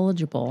are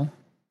eligible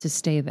to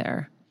stay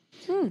there.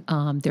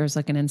 There's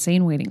like an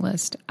insane waiting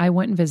list. I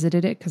went and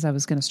visited it because I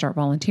was going to start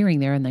volunteering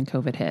there, and then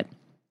COVID hit.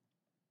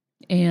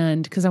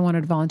 And because I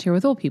wanted to volunteer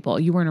with old people,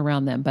 you weren't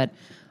around them, but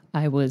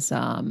I was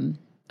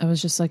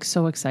just like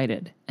so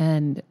excited,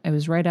 and I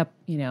was right up,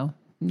 you know,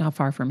 not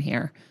far from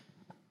here.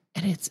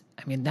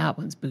 And that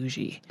one's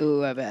bougie.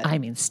 Ooh, I bet. I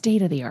mean,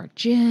 state of the art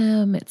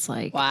gym. It's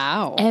like,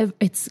 wow.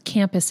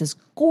 Campus is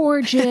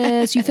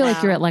gorgeous. You feel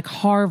like you're at like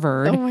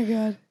Harvard. Oh my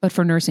God. But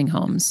for nursing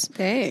homes.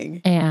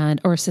 Dang.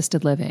 Or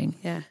assisted living.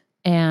 Yeah.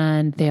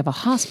 And they have a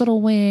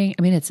hospital wing.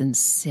 I mean, it's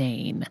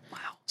insane. Wow.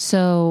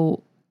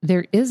 So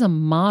there is a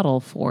model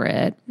for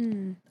it.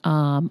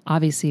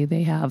 Obviously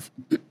they have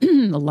a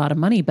lot of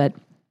money, but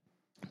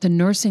the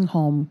nursing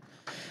home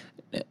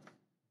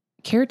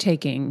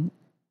caretaking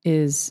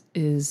is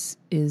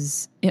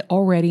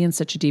already in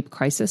such a deep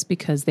crisis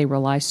because they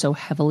rely so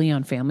heavily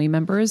on family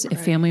members. Right.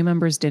 If family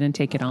members didn't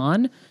take it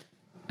on,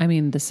 I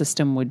mean, the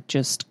system would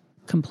just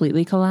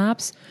completely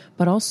collapse.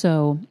 But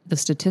also the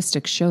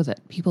statistics show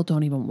that people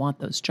don't even want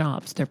those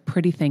jobs. They're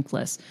pretty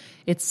thankless.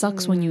 It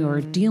sucks when you are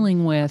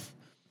dealing with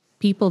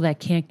people that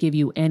can't give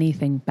you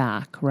anything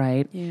back,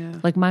 right? Yeah.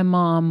 Like my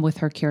mom with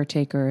her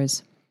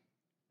caretakers,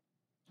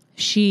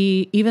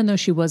 even though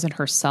she wasn't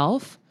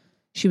herself,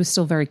 she was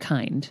still very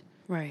kind.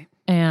 Right.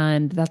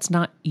 And that's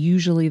not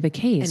usually the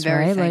case, and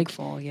very right?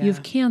 thankful, like you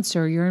have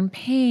cancer, you're in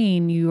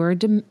pain, you are,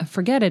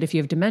 forget it. If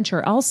you have dementia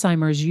or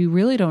Alzheimer's, you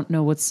really don't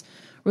know what's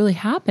really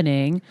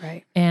happening.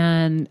 Right.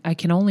 And I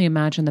can only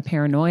imagine the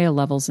paranoia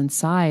levels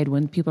inside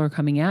when people are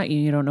coming at you,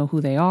 you don't know who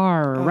they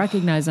are or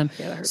recognize them.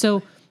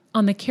 So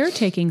on the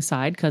caretaking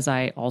side, because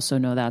I also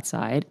know that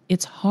side,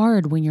 it's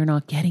hard when you're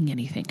not getting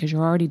anything because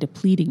you're already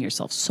depleting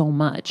yourself so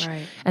much.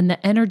 Right. And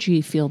the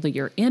energy field that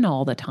you're in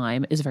all the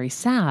time is very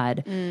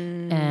sad.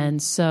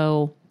 And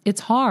so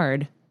it's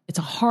hard. It's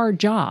a hard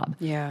job.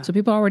 Yeah. So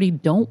people already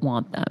don't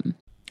want them.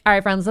 All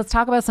right, friends, let's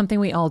talk about something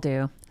we all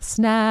do.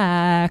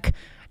 Snack.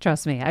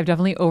 Trust me, I've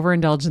definitely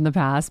overindulged in the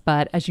past,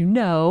 but as you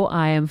know,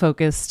 I am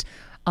focused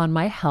on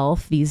my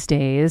health these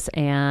days.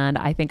 And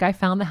I think I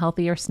found the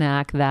healthier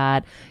snack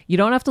that you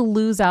don't have to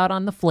lose out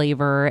on the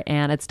flavor.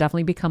 And it's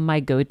definitely become my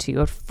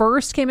go-to. It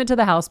first came into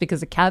the house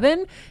because of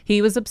Kevin.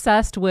 He was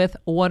obsessed with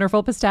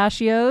Wonderful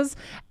Pistachios.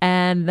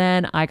 And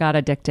then I got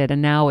addicted.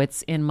 And now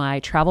it's in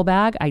my travel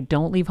bag. I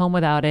don't leave home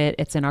without it.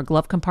 It's in our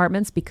glove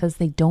compartments because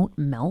they don't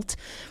melt.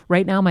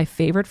 Right now, my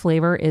favorite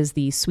flavor is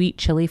the sweet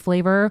chili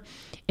flavor.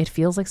 It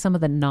feels like some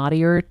of the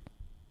naughtier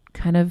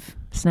kind of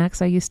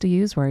snacks I used to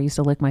use where I used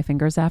to lick my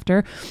fingers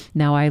after.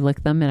 Now I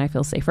lick them and I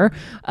feel safer.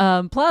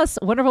 Plus,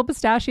 Wonderful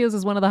Pistachios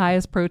is one of the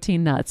highest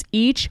protein nuts.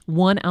 Each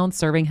 1 ounce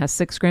serving has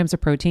 6 grams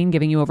of protein,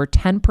 giving you over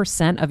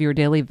 10% of your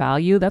daily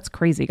value. That's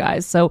crazy,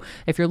 guys. So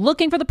if you're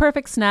looking for the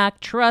perfect snack,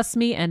 trust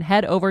me and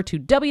head over to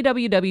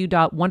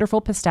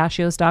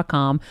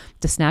www.wonderfulpistachios.com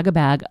to snag a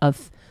bag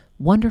of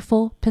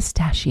Wonderful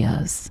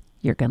Pistachios.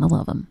 You're going to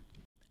love them.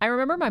 I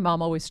remember my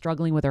mom always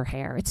struggling with her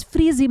hair. It's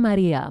Frizi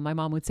Maria, my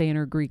mom would say in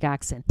her Greek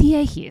accent.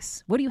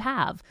 Diehis, what do you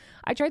have?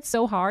 I tried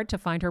so hard to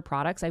find her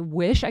products. I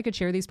wish I could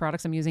share these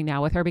products I'm using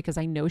now with her because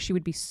I know she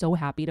would be so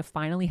happy to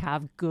finally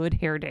have good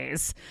hair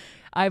days.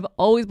 I've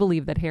always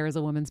believed that hair is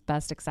a woman's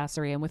best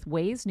accessory, and with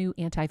Ouai's new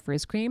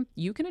anti-frizz cream,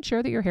 you can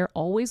ensure that your hair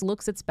always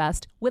looks its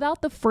best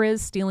without the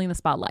frizz stealing the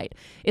spotlight.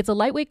 It's a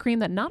lightweight cream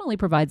that not only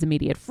provides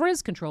immediate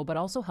frizz control, but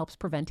also helps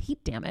prevent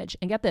heat damage.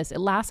 And get this, it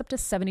lasts up to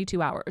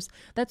 72 hours.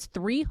 That's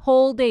 3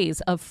 whole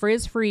days of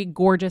frizz-free,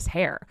 gorgeous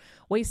hair.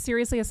 Ouai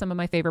seriously has some of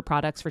my favorite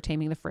products for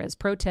taming the frizz.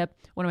 Pro tip,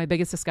 one of my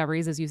biggest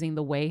discoveries is using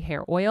the Ouai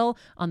hair oil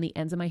on the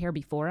ends of my hair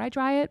before I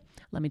dry it.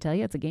 Let me tell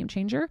you, it's a game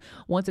changer.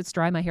 Once it's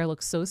dry, my hair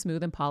looks so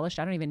smooth and polished,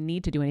 I don't even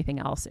need to do anything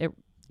else. It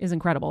is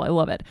incredible. I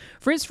love it.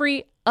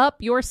 Frizz-free, up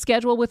your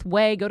schedule with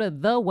Ouai. Go to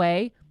the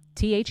Ouai,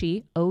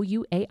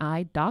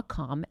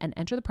 TheOuai.com and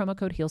enter the promo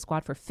code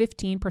HealSquad for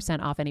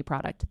 15% off any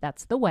product.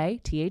 That's the Ouai,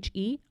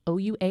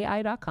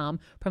 TheOuai.com,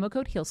 promo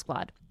code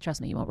HealSquad. Trust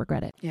me, you won't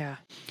regret it. Yeah.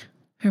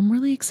 I'm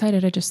really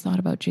excited. I just thought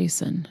about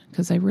Jason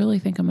because I really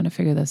think I'm going to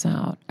figure this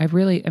out.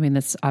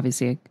 That's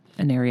obviously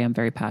an area I'm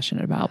very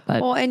passionate about,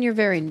 but. Well, and you're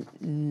very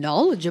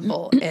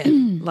knowledgeable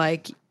in,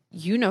 like,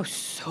 you know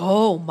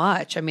so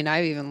much. I mean,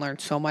 I've even learned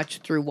so much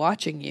through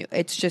watching you.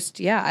 It's just,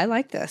 yeah, I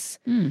like this.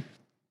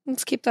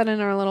 Let's keep that in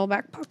our little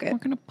back pocket. We're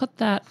going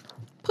to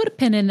put a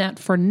pin in that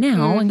for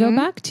now and go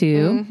back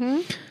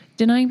to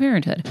denying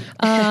parenthood.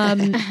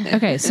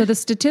 Okay, so the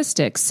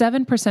statistics,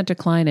 7%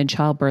 decline in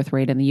childbirth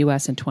rate in the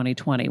U.S. in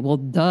 2020. Well,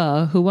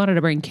 duh, who wanted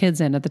to bring kids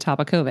in at the top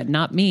of COVID?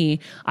 Not me.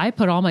 I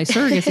put all my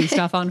surrogacy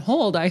stuff on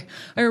hold. I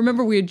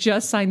remember we had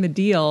just signed the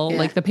deal,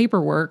 like the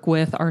paperwork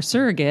with our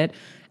surrogate,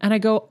 and I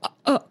go,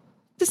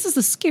 this is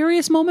the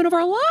scariest moment of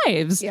our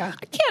lives. Yeah.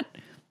 I can't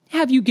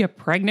have you get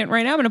pregnant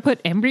right now. I'm going to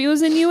put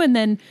embryos in you, and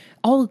then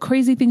all the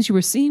crazy things you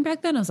were seeing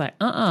back then. I was like,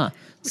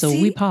 So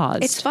we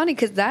paused. It's funny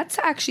because that's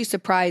actually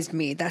surprised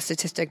me, that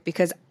statistic,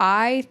 because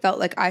I felt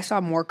like I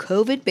saw more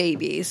COVID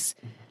babies,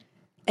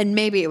 and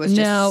maybe it was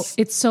just...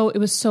 No, it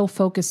was so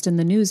focused in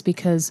the news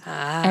because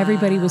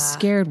everybody was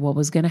scared what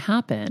was going to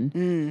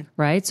happen,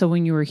 right? So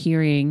when you were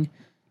hearing,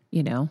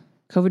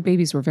 COVID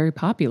babies were very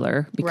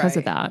popular because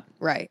of that.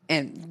 Right.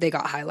 And they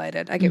got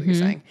highlighted. I get what you're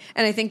saying.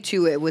 And I think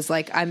too, it was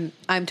like, I'm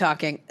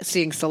talking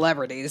seeing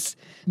celebrities.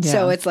 Yeah.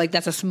 So it's like,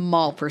 that's a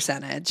small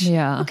percentage.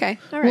 Yeah. Okay.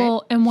 All right.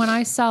 Well, and when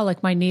I saw,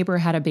 like, my neighbor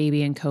had a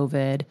baby in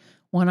COVID,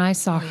 when I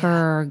saw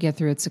her get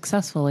through it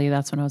successfully,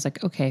 that's when I was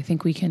like, okay, I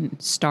think we can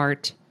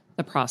start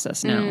the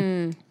process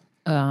now.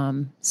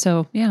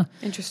 So yeah.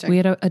 Interesting. We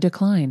had a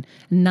decline,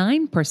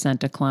 9%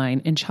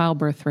 decline in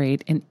childbirth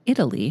rate in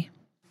Italy.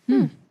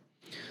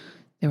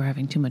 They were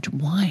having too much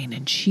wine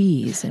and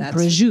cheese and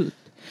prosciutto.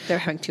 They're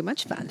having too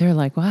much fun. They're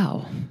like,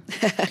 wow.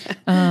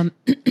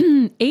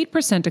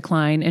 8%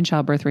 decline in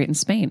childbirth rate in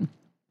Spain.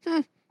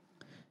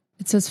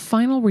 It says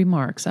final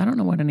remarks. I don't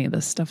know what any of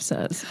this stuff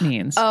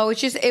means. Oh,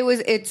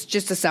 it's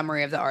just a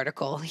summary of the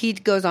article. He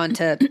goes on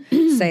to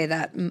say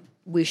that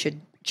we should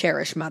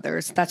cherish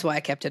mothers. That's why I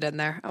kept it in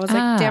there. I was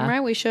like, damn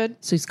right we should.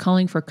 So he's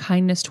calling for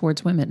kindness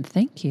towards women.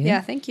 Thank you. Yeah,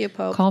 thank you,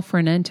 Pope. Call for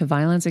an end to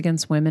violence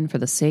against women for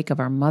the sake of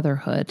our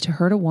motherhood. To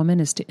hurt a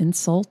woman is to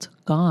insult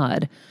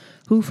God,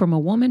 who from a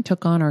woman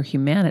took on our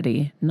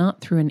humanity,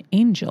 not through an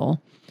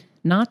angel,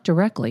 not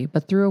directly,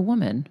 but through a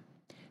woman.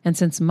 And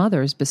since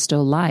mothers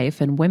bestow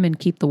life and women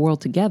keep the world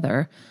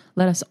together,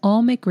 let us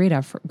all make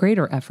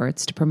greater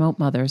efforts to promote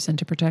mothers and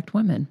to protect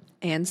women.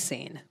 And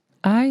seen.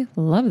 I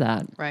love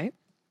that. Right.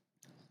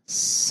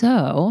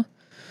 So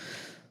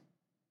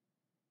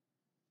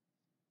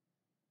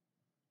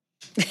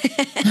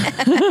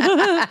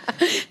the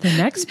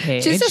next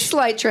page. Just a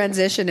slight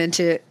transition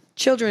into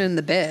children in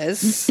the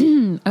biz.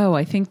 Oh,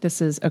 I think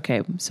this is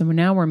okay. So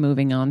now we're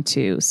moving on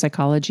to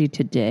Psychology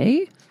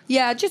Today.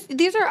 Yeah, just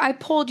these are, I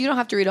pulled, you don't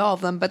have to read all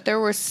of them, but there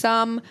were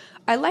some,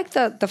 I like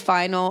the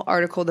final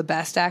article the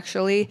best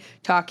actually,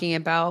 talking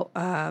about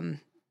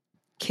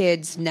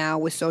kids now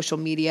with social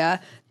media,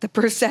 the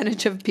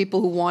percentage of people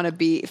who want to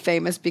be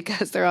famous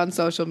because they're on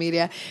social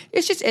media.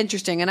 It's just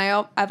interesting. And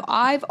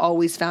I've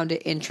always found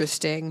it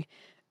interesting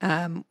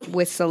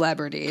with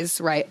celebrities,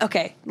 right?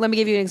 Okay, let me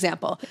give you an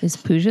example. Is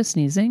Pooja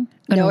sneezing?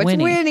 Oh, no, it's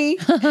Winnie.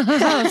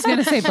 I was going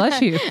to say,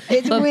 bless you.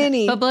 It's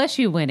Winnie. But bless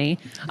you, Winnie.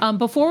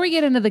 Before we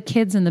get into the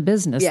kids in the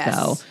business,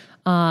 though,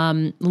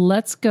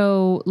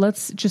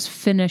 let's just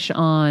finish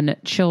on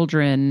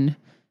children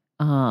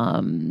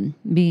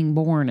being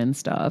born and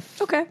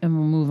stuff. Okay. And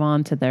we'll move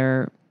on to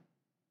their,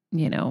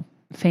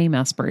 fame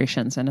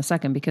aspirations in a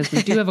second, because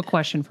we do have a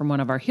question from one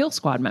of our Heal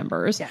Squad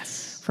members.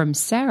 Yes. From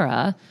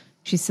Sarah.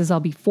 She says, I'll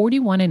be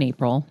 41 in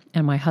April,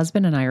 and my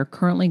husband and I are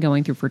currently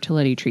going through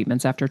fertility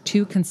treatments after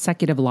 2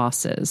 consecutive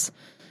losses.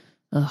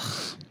 Ugh.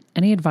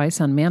 Any advice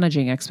on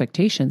managing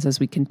expectations as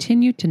we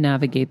continue to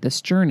navigate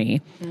this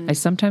journey? I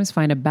sometimes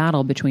find a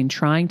battle between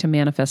trying to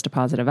manifest a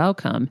positive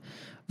outcome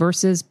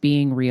versus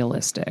being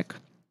realistic.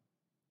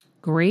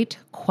 Great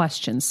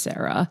question,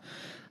 Sarah.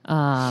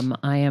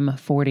 I am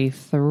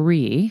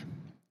 43,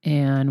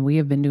 and we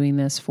have been doing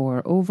this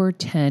for over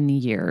 10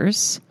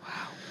 years.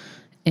 Wow.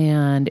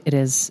 And it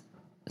is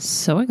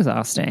so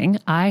exhausting.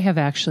 I have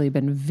actually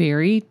been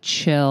very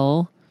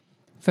chill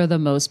for the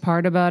most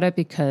part about it,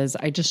 because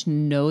I just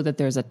know that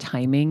there's a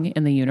timing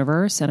in the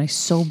universe. And I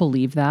so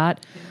believe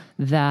that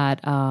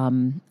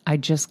I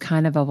just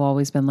kind of have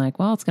always been like,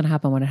 well, it's going to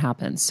happen when it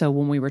happens. So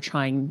when we were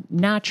trying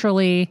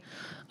naturally,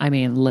 I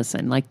mean,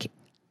 listen, like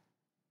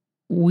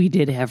we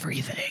did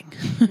everything,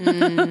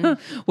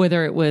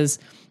 whether it was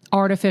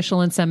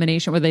artificial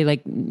insemination where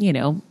they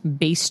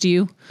baste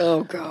you.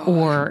 Oh God.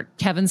 Or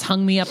Kevin's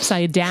hung me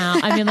upside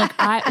down. I mean,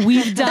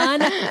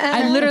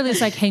 I literally,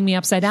 it's like, hang me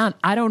upside down.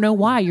 I don't know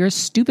why. You're a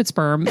stupid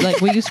sperm.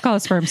 Like we used to call a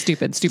sperm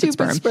stupid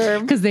sperm.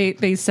 Because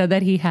they said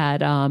that he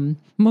had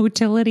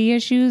motility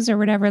issues or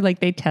whatever. Like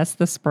they test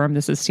the sperm.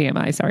 This is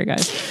TMI. Sorry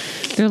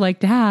guys. They're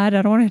like, Dad,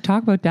 I don't want to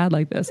talk about Dad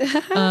like this.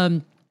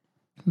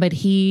 But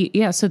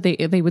so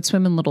they would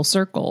swim in little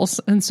circles.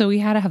 And so we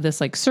had to have this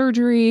like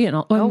surgery. And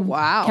oh,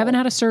 wow. Kevin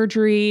had a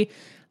surgery.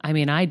 I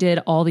mean, I did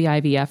all the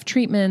IVF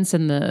treatments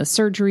and the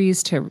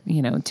surgeries to,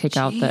 take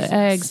out the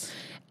eggs.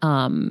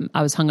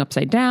 I was hung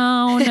upside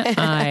down.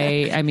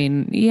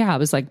 I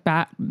was like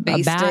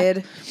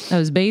basted. I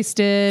was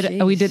basted.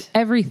 Jeez. We did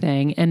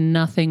everything and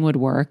nothing would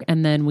work.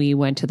 And then we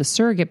went to the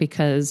surrogate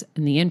because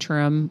in the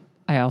interim,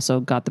 I also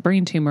got the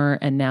brain tumor.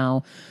 And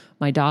now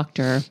my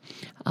doctor,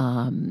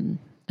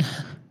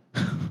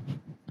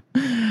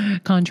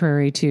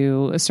 contrary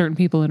to certain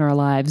people in our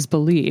lives,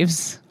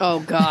 believes. Oh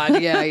God.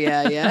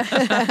 Yeah.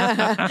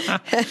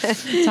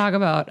 Talk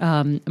about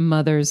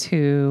mothers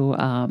who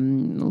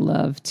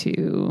love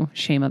to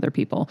shame other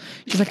people.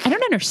 She's like, I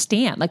don't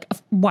understand. Like,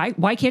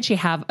 why can't she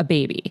have a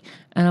baby?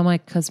 And I'm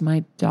like, because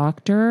my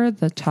doctor,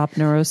 the top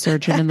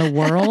neurosurgeon in the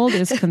world,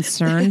 is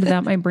concerned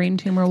that my brain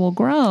tumor will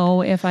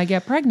grow if I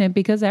get pregnant,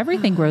 because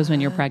everything grows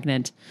when you're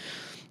pregnant.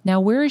 Now,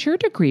 where is your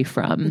degree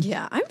from?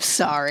 Yeah, I'm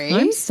sorry.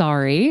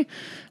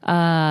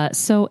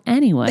 So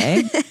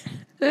anyway,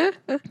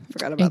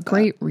 forgot about that.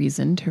 Great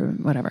reason to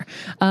whatever.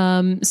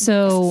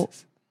 So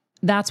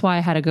that's why I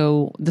had to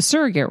go the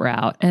surrogate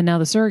route. And now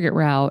the surrogate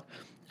route,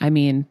 I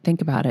mean,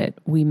 think about it.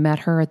 We met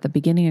her at the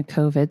beginning of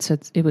COVID. So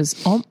it was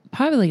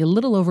probably a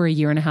little over a 1.5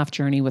 year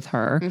journey with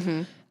her.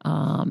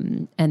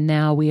 Mm-hmm. And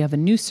now we have a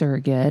new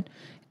surrogate.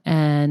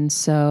 And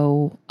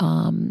so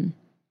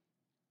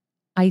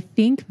I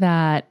think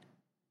that,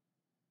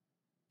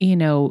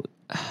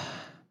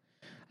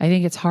 I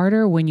think it's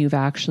harder when you've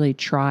actually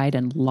tried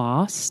and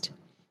lost.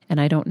 And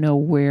I don't know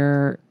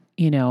where,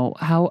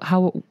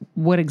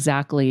 what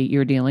exactly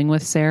you're dealing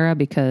with, Sarah,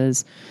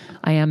 because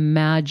I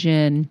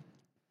imagine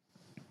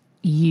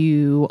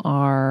you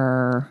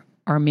are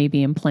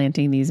maybe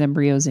implanting these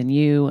embryos in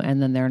you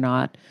and then they're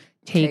not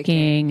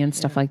taking and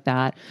stuff like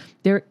that.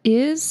 There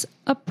is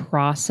a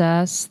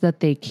process that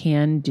they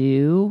can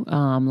do,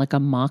 like a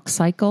mock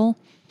cycle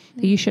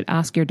that you should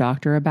ask your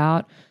doctor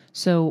about.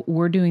 So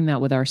we're doing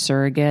that with our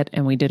surrogate,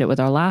 and we did it with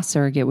our last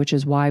surrogate, which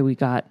is why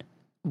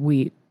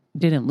we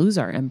didn't lose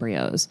our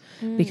embryos,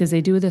 because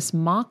they do this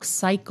mock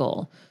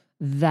cycle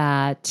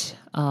that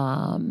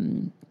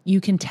you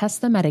can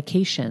test the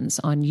medications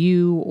on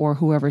you or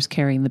whoever's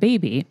carrying the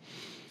baby.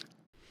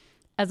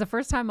 As a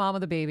first-time mom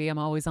with a baby, I'm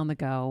always on the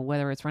go,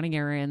 whether it's running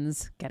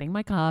errands, getting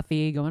my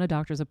coffee, going to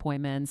doctor's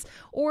appointments,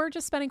 or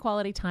just spending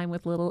quality time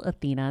with little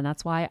Athena. And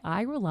that's why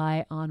I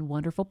rely on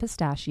wonderful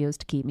pistachios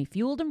to keep me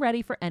fueled and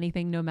ready for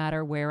anything, no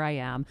matter where I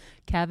am.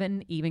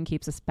 Kevin even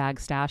keeps a bag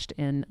stashed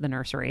in the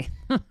nursery.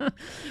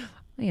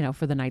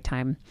 for the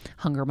nighttime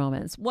hunger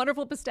moments.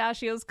 Wonderful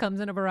Pistachios comes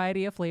in a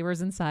variety of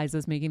flavors and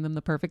sizes, making them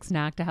the perfect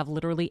snack to have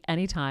literally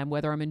any time,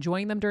 whether I'm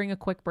enjoying them during a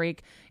quick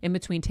break in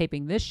between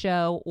taping this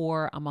show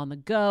or I'm on the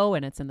go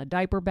and it's in the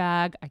diaper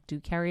bag. I do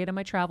carry it in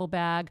my travel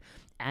bag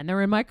and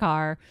they're in my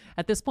car.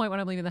 At this point, when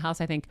I'm leaving the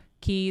house, I think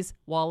keys,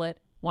 wallet,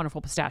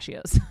 Wonderful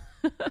Pistachios.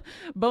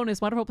 Bonus,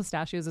 Wonderful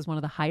Pistachios is one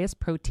of the highest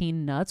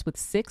protein nuts with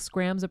 6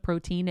 grams of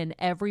protein in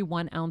every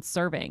 1 ounce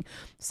serving.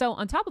 So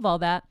on top of all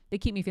that, they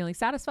keep me feeling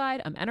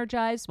satisfied. I'm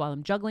energized while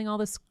I'm juggling all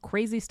this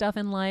crazy stuff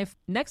in life.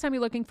 Next time you're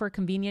looking for a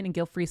convenient and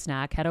guilt-free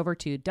snack, head over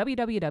to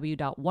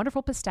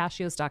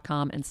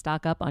www.wonderfulpistachios.com and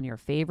stock up on your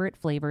favorite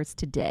flavors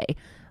today,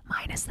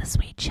 minus the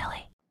sweet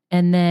chili.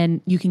 And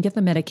then you can get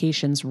the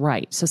medications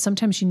right. So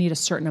sometimes you need a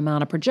certain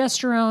amount of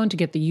progesterone to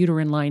get the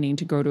uterine lining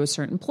to go to a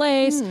certain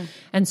place.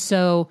 And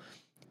so,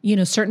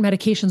 certain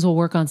medications will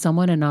work on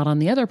someone and not on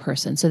the other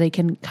person. So they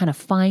can kind of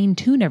fine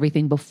tune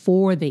everything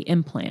before they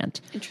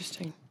implant.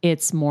 Interesting.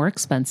 It's more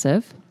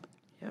expensive.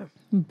 Yeah.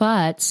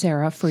 But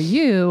Sarah, for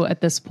you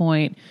at this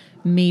point,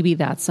 maybe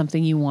that's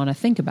something you want to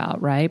think about,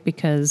 right?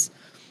 Because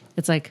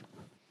it's like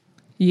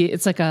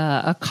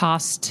a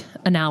cost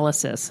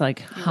analysis, like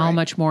how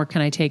much more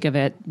can I take of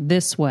it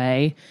this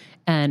way?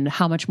 And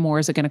how much more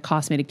is it going to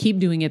cost me to keep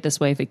doing it this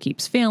way if it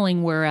keeps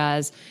failing?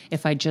 Whereas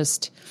if I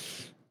just,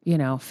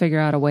 figure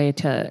out a way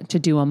to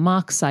do a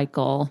mock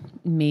cycle,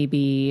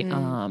 maybe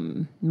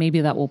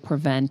that will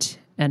prevent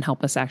and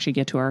help us actually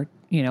get to our,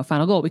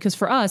 final goal. Because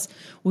for us,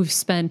 we've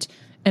spent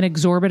an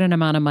exorbitant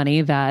amount of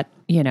money that,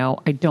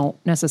 I don't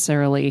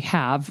necessarily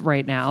have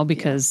right now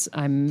because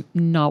I'm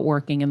not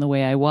working in the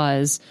way I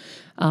was,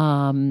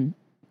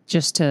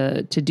 just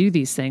to do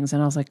these things.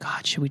 And I was like,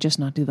 God, should we just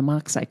not do the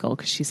mock cycle?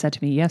 Because she said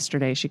to me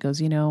yesterday, she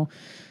goes, we're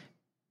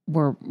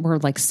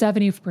like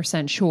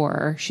 70%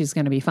 sure she's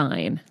going to be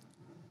fine,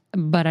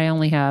 but I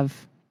only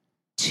have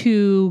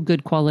 2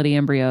 good quality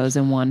embryos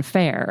and 1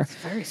 fair. It's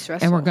very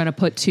stressful. And we're going to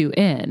put 2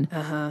 in.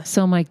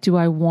 So I'm like, do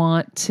I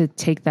want to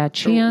take that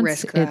chance?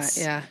 Risk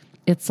that,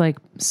 It's like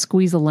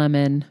squeeze a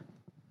lemon,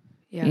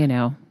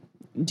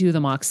 do the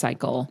mock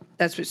cycle.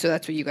 That's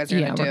what you guys are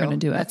going to do. We're going to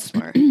do it. That's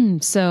smart.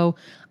 So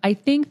I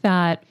think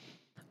that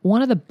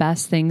one of the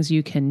best things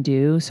you can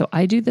do, so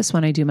I do this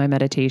when I do my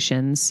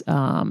meditations,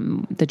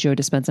 the Joe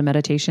Dispenza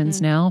meditations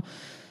now,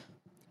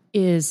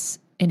 is,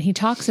 and he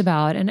talks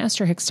about, and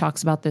Esther Hicks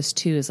talks about this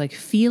too, is like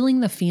feeling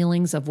the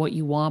feelings of what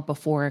you want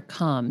before it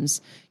comes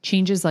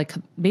changes like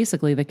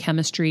basically the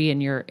chemistry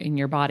in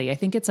your body. I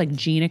think it's like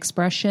gene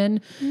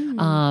expression.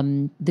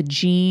 The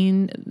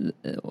gene,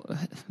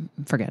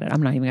 forget it.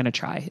 I'm not even going to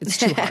try. It's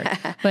too hard.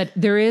 But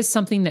there is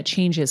something that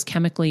changes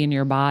chemically in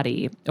your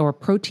body, or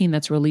protein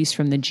that's released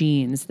from the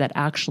genes that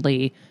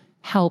actually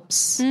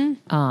helps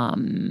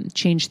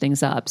change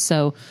things up.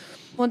 So,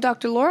 well,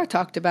 Dr. Laura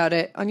talked about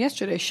it on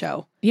yesterday's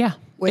show. Yeah,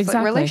 with exactly.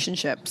 like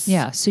relationships.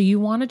 Yeah. So you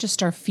want to just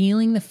start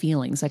feeling the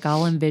feelings. Like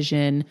I'll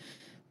envision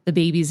the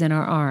babies in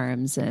our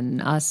arms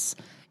and us,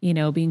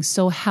 being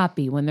so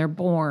happy when they're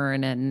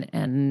born and,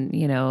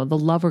 the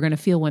love we're going to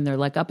feel when they're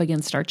like up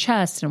against our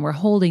chest and we're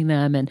holding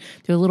them and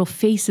their little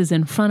faces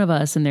in front of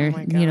us and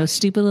their,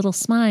 stupid little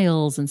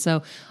smiles. And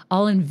so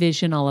I'll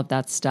envision all of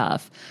that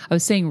stuff. I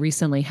was saying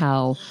recently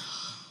how,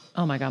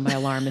 oh my God, my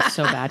alarm is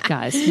so bad,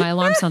 guys. My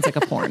alarm sounds like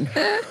a porn.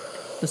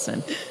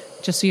 Listen,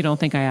 just so you don't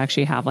think I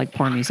actually have like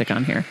porn music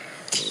on here.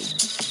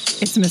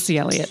 It's Missy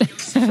Elliott.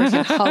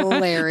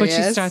 Hilarious. But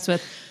she starts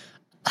with,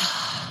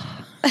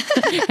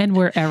 and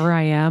wherever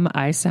I am,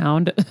 I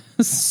sound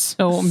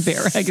so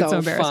embarrassed. I get so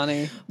embarrassed.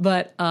 Funny.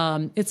 But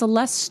it's a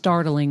less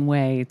startling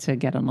way to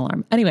get an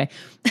alarm. Anyway,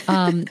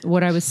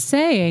 what I was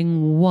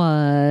saying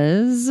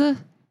was,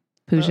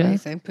 Pooja?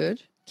 Saying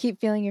Pooj?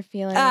 Keep feeling your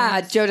feelings.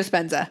 Joe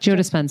Dispenza. Joe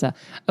Dispenza.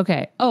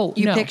 Okay. Oh,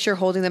 you picture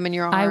holding them in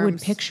your arms. I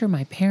would picture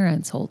my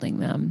parents holding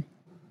them.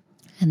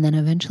 And then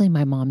eventually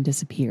my mom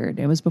disappeared.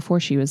 It was before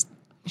she was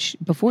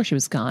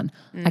gone.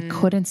 I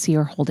couldn't see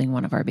her holding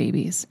one of our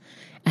babies.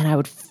 And I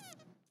would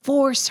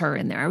force her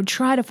in there. I would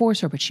try to force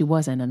her, but she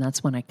wasn't. And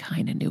that's when I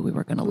kind of knew we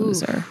were going to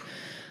lose her.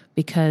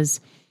 Because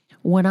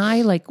when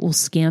I will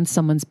scan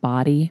someone's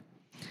body,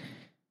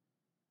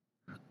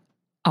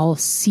 I'll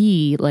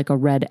see like a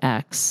red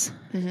X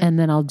and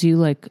then I'll do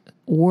like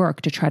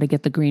work to try to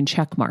get the green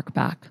check mark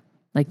back.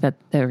 Like that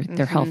they're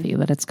healthy,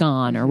 that it's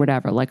gone or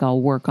whatever. Like I'll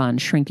work on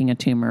shrinking a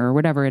tumor or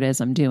whatever it is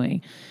I'm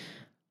doing.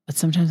 But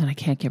sometimes when I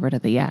can't get rid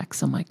of the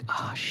X, I'm like,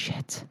 oh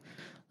shit.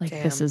 Like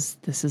Damn. this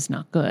is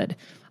not good.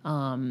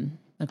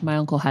 Like my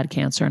uncle had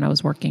cancer and I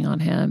was working on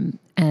him.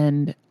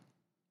 And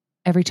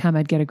every time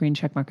I'd get a green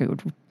check mark, it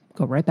would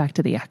go right back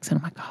to the X. And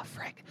I'm like, oh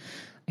frig,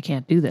 I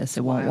can't do this.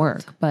 It won't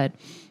work.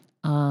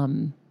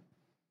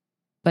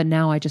 But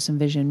now I just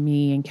envision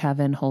me and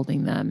Kevin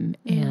holding them.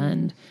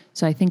 And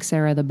so I think,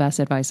 Sarah, the best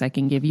advice I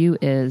can give you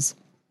is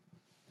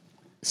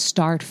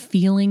start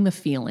feeling the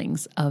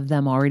feelings of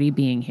them already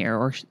being here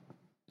or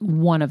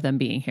one of them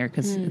being here.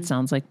 Cause it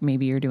sounds like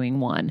maybe you're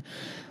doing one.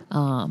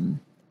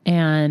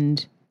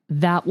 And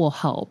that will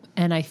help.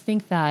 And I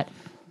think that,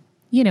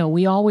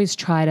 we always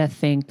try to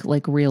think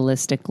like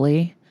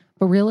realistically,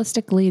 But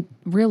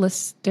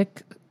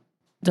realistic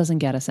doesn't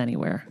get us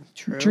anywhere.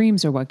 True.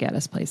 Dreams are what get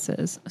us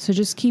places. So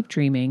just keep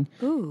dreaming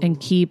and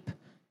keep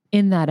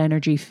in that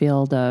energy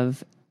field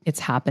of it's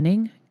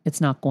happening.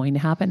 It's not going to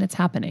happen. It's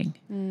happening.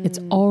 It's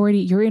already,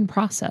 you're in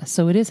process.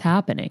 So it is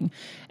happening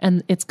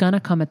and it's going to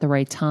come at the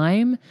right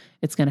time.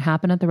 It's going to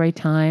happen at the right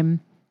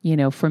time. You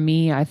know, for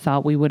me, I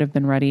thought we would have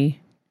been ready,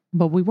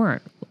 but we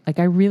weren't. Like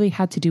I really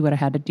had to do what I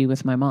had to do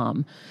with my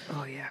mom.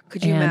 Oh yeah.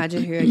 Could you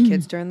imagine who had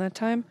kids during that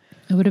time?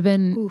 It would have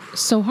been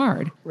so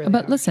hard. Really but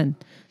hard. listen,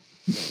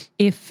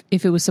 if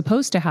it was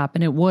supposed to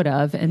happen, it would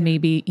have. And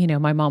maybe, you know,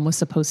 my mom was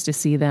supposed to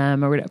see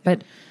them or whatever,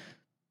 but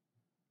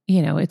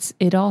you know,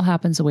 it all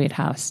happens the way it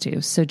has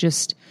to. So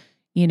just,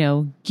 you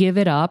know, give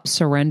it up,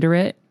 surrender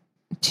it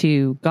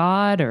to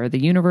God or the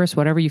universe,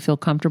 whatever you feel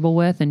comfortable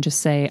with, and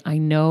just say, I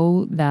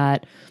know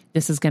that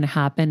this is going to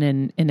happen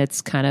and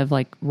it's kind of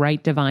like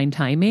right divine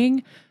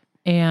timing.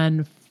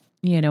 And,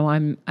 you know,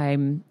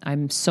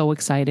 I'm so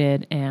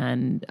excited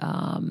and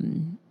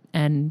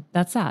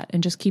that's that.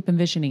 And just keep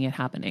envisioning it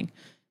happening.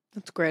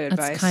 That's great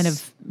advice. That's kind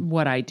of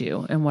what I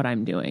do and what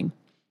I'm doing.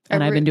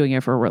 And I've been doing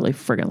it for a really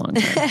friggin' long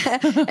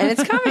time. And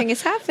it's coming.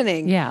 It's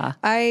happening. Yeah.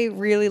 I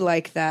really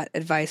like that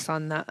advice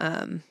on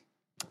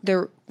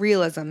the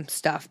realism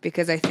stuff,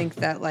 because I think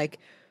that, like,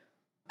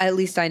 at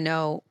least I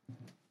know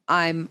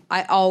I'm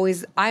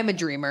a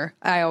dreamer.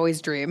 I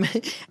always dream.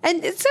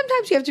 And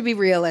sometimes you have to be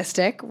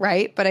realistic,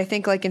 right? But I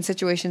think, like, in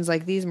situations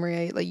like these,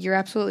 Maria, like, you're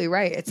absolutely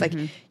right. It's like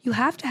you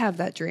have to have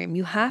that dream.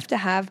 You have to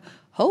have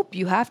hope.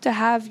 You have to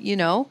have, you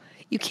know,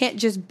 you can't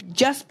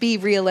just be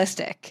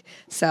realistic.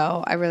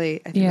 So I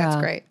think that's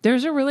great.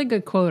 There's a really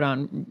good quote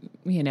on,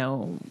 you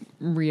know,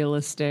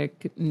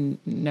 realistic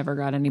never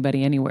got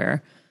anybody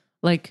anywhere.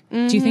 Like,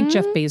 do you think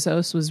Jeff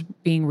Bezos was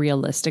being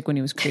realistic when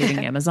he was creating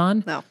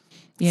Amazon? No.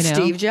 You know?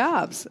 Steve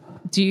Jobs.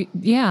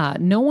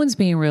 No one's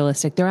being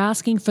realistic. They're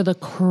asking for the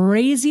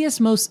craziest,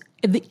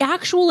 the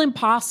actual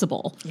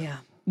impossible. Yeah.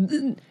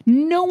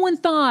 No one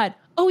thought,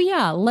 oh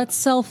yeah, let's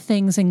sell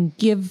things and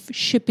give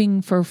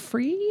shipping for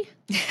free.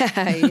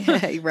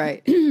 Yeah,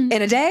 right.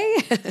 In a day?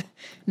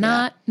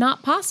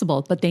 Not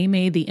possible, but they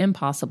made the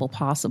impossible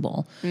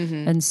possible.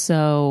 And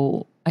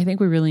so I think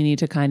we really need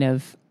to kind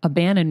of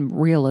abandon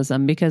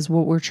realism, because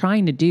what we're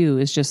trying to do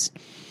is just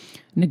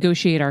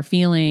negotiate our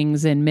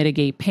feelings and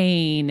mitigate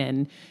pain.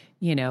 And,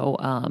 you know,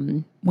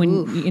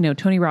 you know,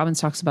 Tony Robbins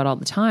talks about all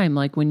the time,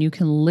 like when you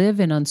can live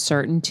in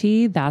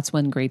uncertainty, that's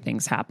when great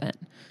things happen,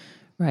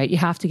 right? You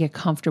have to get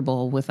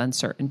comfortable with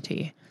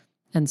uncertainty.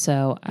 And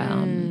so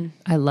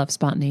I love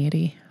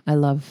spontaneity. I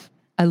love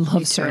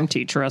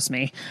certainty. Trust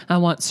me. I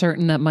want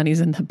certain that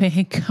money's in the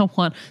bank. I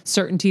want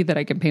certainty that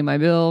I can pay my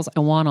bills.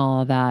 I want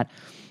all of that.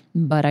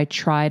 But I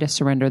try to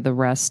surrender the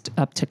rest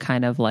up to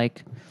kind of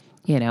like,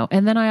 you know,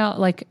 and then I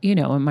like, you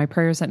know, in my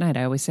prayers at night,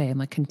 I always say, I'm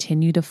like,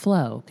 continue to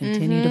flow,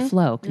 continue to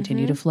flow,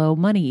 continue to flow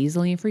money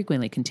easily and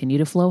frequently, continue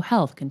to flow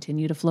health,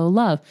 continue to flow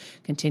love,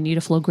 continue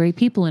to flow great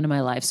people into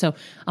my life. So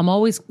I'm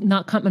always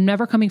I'm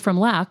never coming from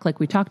lack, like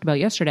we talked about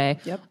yesterday.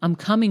 Yep. I'm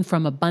coming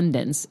from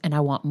abundance and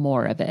I want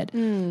more of it.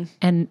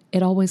 And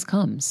it always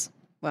comes.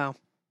 Wow.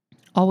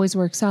 Always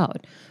works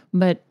out.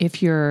 But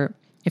if you're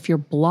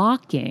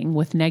blocking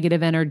with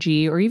negative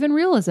energy or even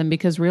realism,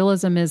 because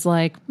realism is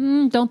like,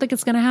 don't think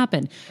it's going to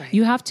happen. Right.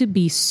 You have to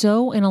be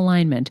so in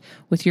alignment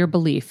with your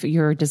belief,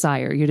 your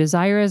desire. Your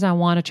desire is, I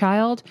want a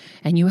child,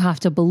 and you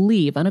have to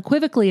believe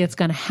unequivocally it's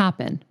going to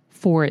happen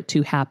for it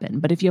to happen.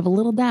 But if you have a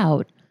little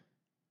doubt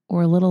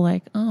or a little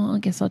like, oh, I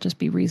guess I'll just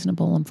be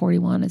reasonable. I'm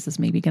 41. Is this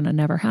maybe going to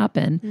never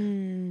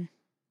happen?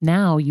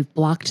 Now you've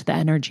blocked the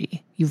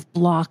energy. You've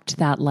blocked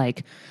that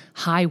like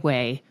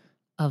highway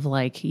of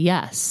like,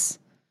 yes.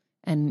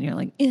 And you're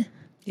like, eh.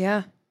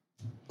 Yeah.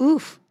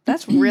 Oof.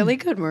 That's really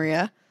good,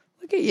 Maria.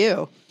 Look at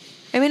you.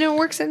 I mean, it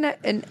works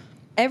in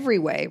every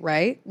way,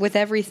 right? With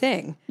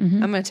everything.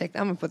 I'm going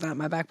to put that in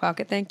my back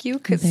pocket. Thank you.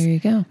 Because there you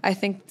go. I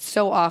think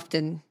so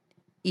often,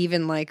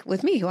 even like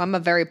with me, who I'm a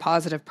very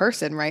positive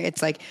person, right?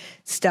 It's like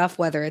stuff,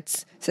 whether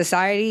it's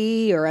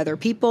society or other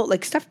people,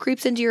 like stuff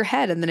creeps into your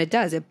head, and then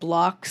it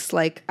blocks.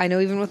 Like, I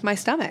know even with my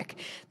stomach,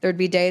 there'd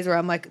be days where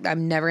I'm like,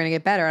 I'm never going to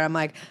get better. And I'm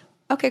like,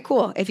 okay,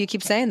 cool. If you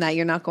keep saying that,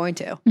 you're not going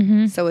to.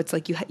 So it's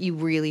like you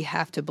really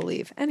have to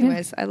believe.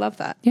 Anyways, I love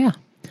that. Yeah.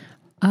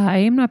 I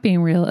am not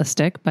being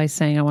realistic by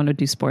saying I want to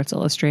do Sports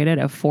Illustrated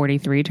at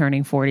 43,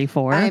 turning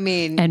 44. I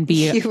mean, and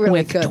be really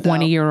with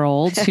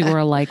 20-year-olds who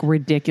are like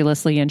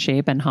ridiculously in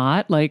shape and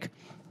hot. Like,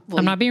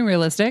 I'm not being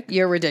realistic.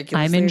 You're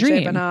ridiculously I'm in dream.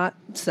 shape and hot,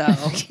 so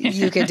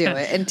you can do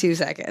it in 2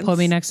 seconds. Put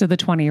me next to the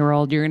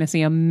 20-year-old. You're going to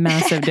see a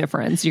massive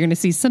difference. You're going to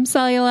see some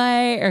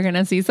cellulite. You're going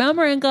to see some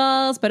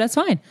wrinkles, but it's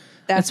fine.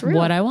 That's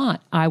what I want.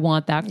 I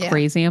want that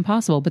crazy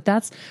impossible. But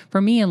that's for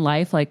me in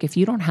life. Like, if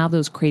you don't have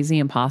those crazy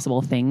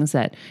impossible things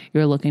that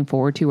you're looking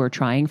forward to or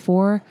trying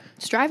for,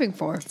 striving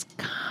for, it's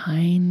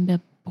kind of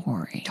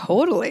boring.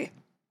 Totally.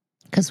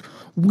 Because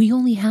we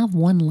only have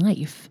one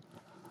life.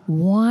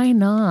 Why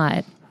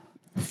not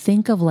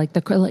think of like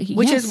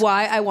which is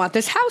why I want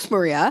this house,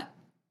 Maria.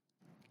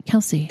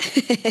 Kelsey,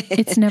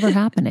 it's never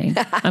happening.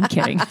 I'm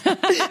kidding.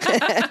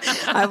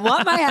 I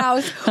want my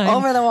house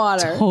over the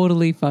water.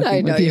 Totally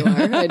fucking with you.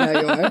 I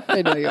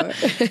know you are.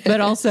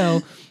 But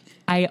also,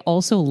 I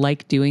also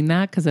like doing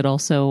that because it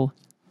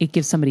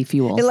gives somebody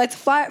fuel. It lights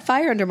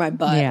fire under my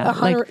butt. Yeah,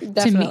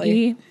 to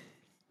me,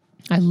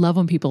 I love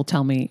when people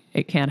tell me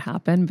it can't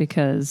happen,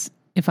 because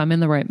if I'm in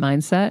the right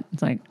mindset,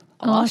 it's like,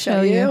 I'll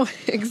show you.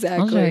 Exactly.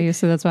 I'll show you.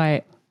 So that's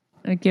why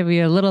I give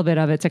you a little bit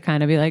of it to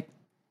kind of be like,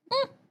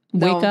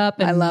 wake up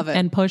and, I love it.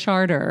 and push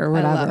harder or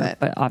whatever. I love it.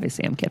 But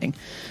obviously I'm kidding.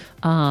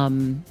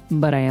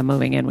 But I am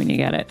moving in when you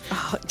get it.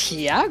 Oh,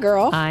 yeah,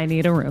 girl. I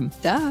need a room.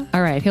 Duh.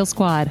 All right, Heal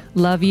Squad,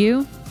 love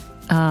you.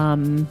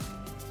 Don't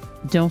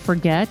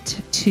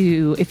forget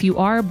to, if you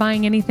are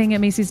buying anything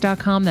at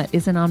Macy's.com that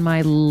isn't on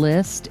my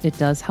list, it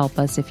does help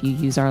us if you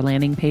use our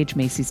landing page,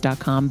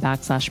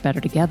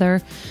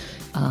 Macy's.com/BetterTogether,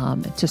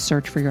 to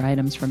search for your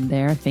items from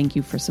there. Thank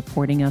you for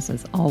supporting us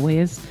as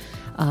always.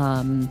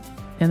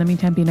 In the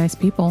meantime, be nice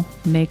people,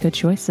 make good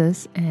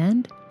choices,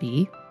 and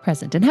be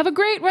present. And have a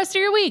great rest of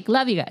your week.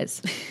 Love you guys.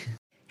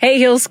 Hey,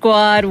 Heal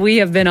Squad. We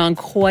have been on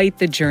quite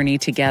the journey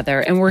together,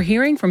 and we're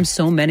hearing from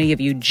so many of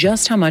you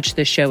just how much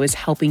this show is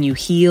helping you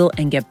heal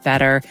and get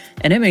better,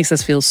 and it makes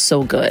us feel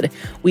so good.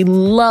 We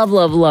love,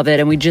 love, love it,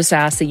 and we just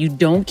ask that you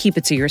don't keep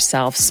it to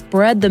yourself.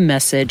 Spread the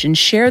message and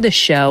share the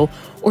show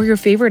or your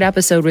favorite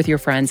episode with your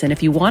friends. And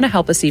if you want to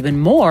help us even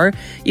more,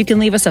 you can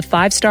leave us a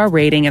 5-star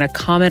rating and a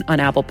comment on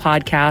Apple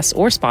Podcasts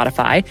or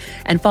Spotify,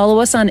 and follow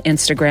us on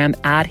Instagram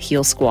at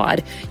Heal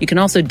Squad. You can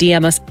also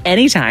DM us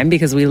anytime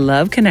because we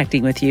love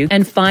connecting with you.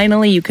 And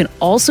finally, you can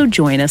also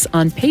join us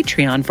on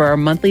Patreon for our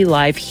monthly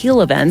live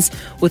heal events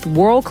with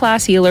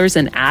world-class healers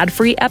and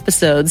ad-free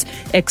episodes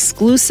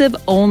exclusive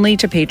only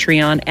to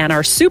Patreon and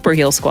our Super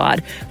Heal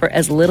Squad for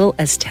as little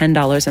as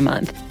 $10 a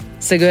month.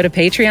 So go to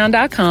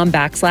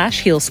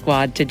patreon.com/Heal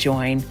Squad to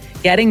join.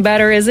 Getting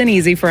better isn't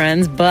easy,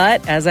 friends,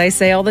 but as I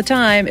say all the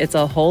time, it's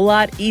a whole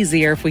lot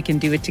easier if we can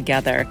do it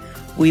together.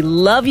 We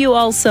love you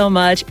all so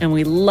much, and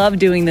we love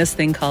doing this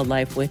thing called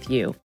life with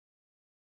you.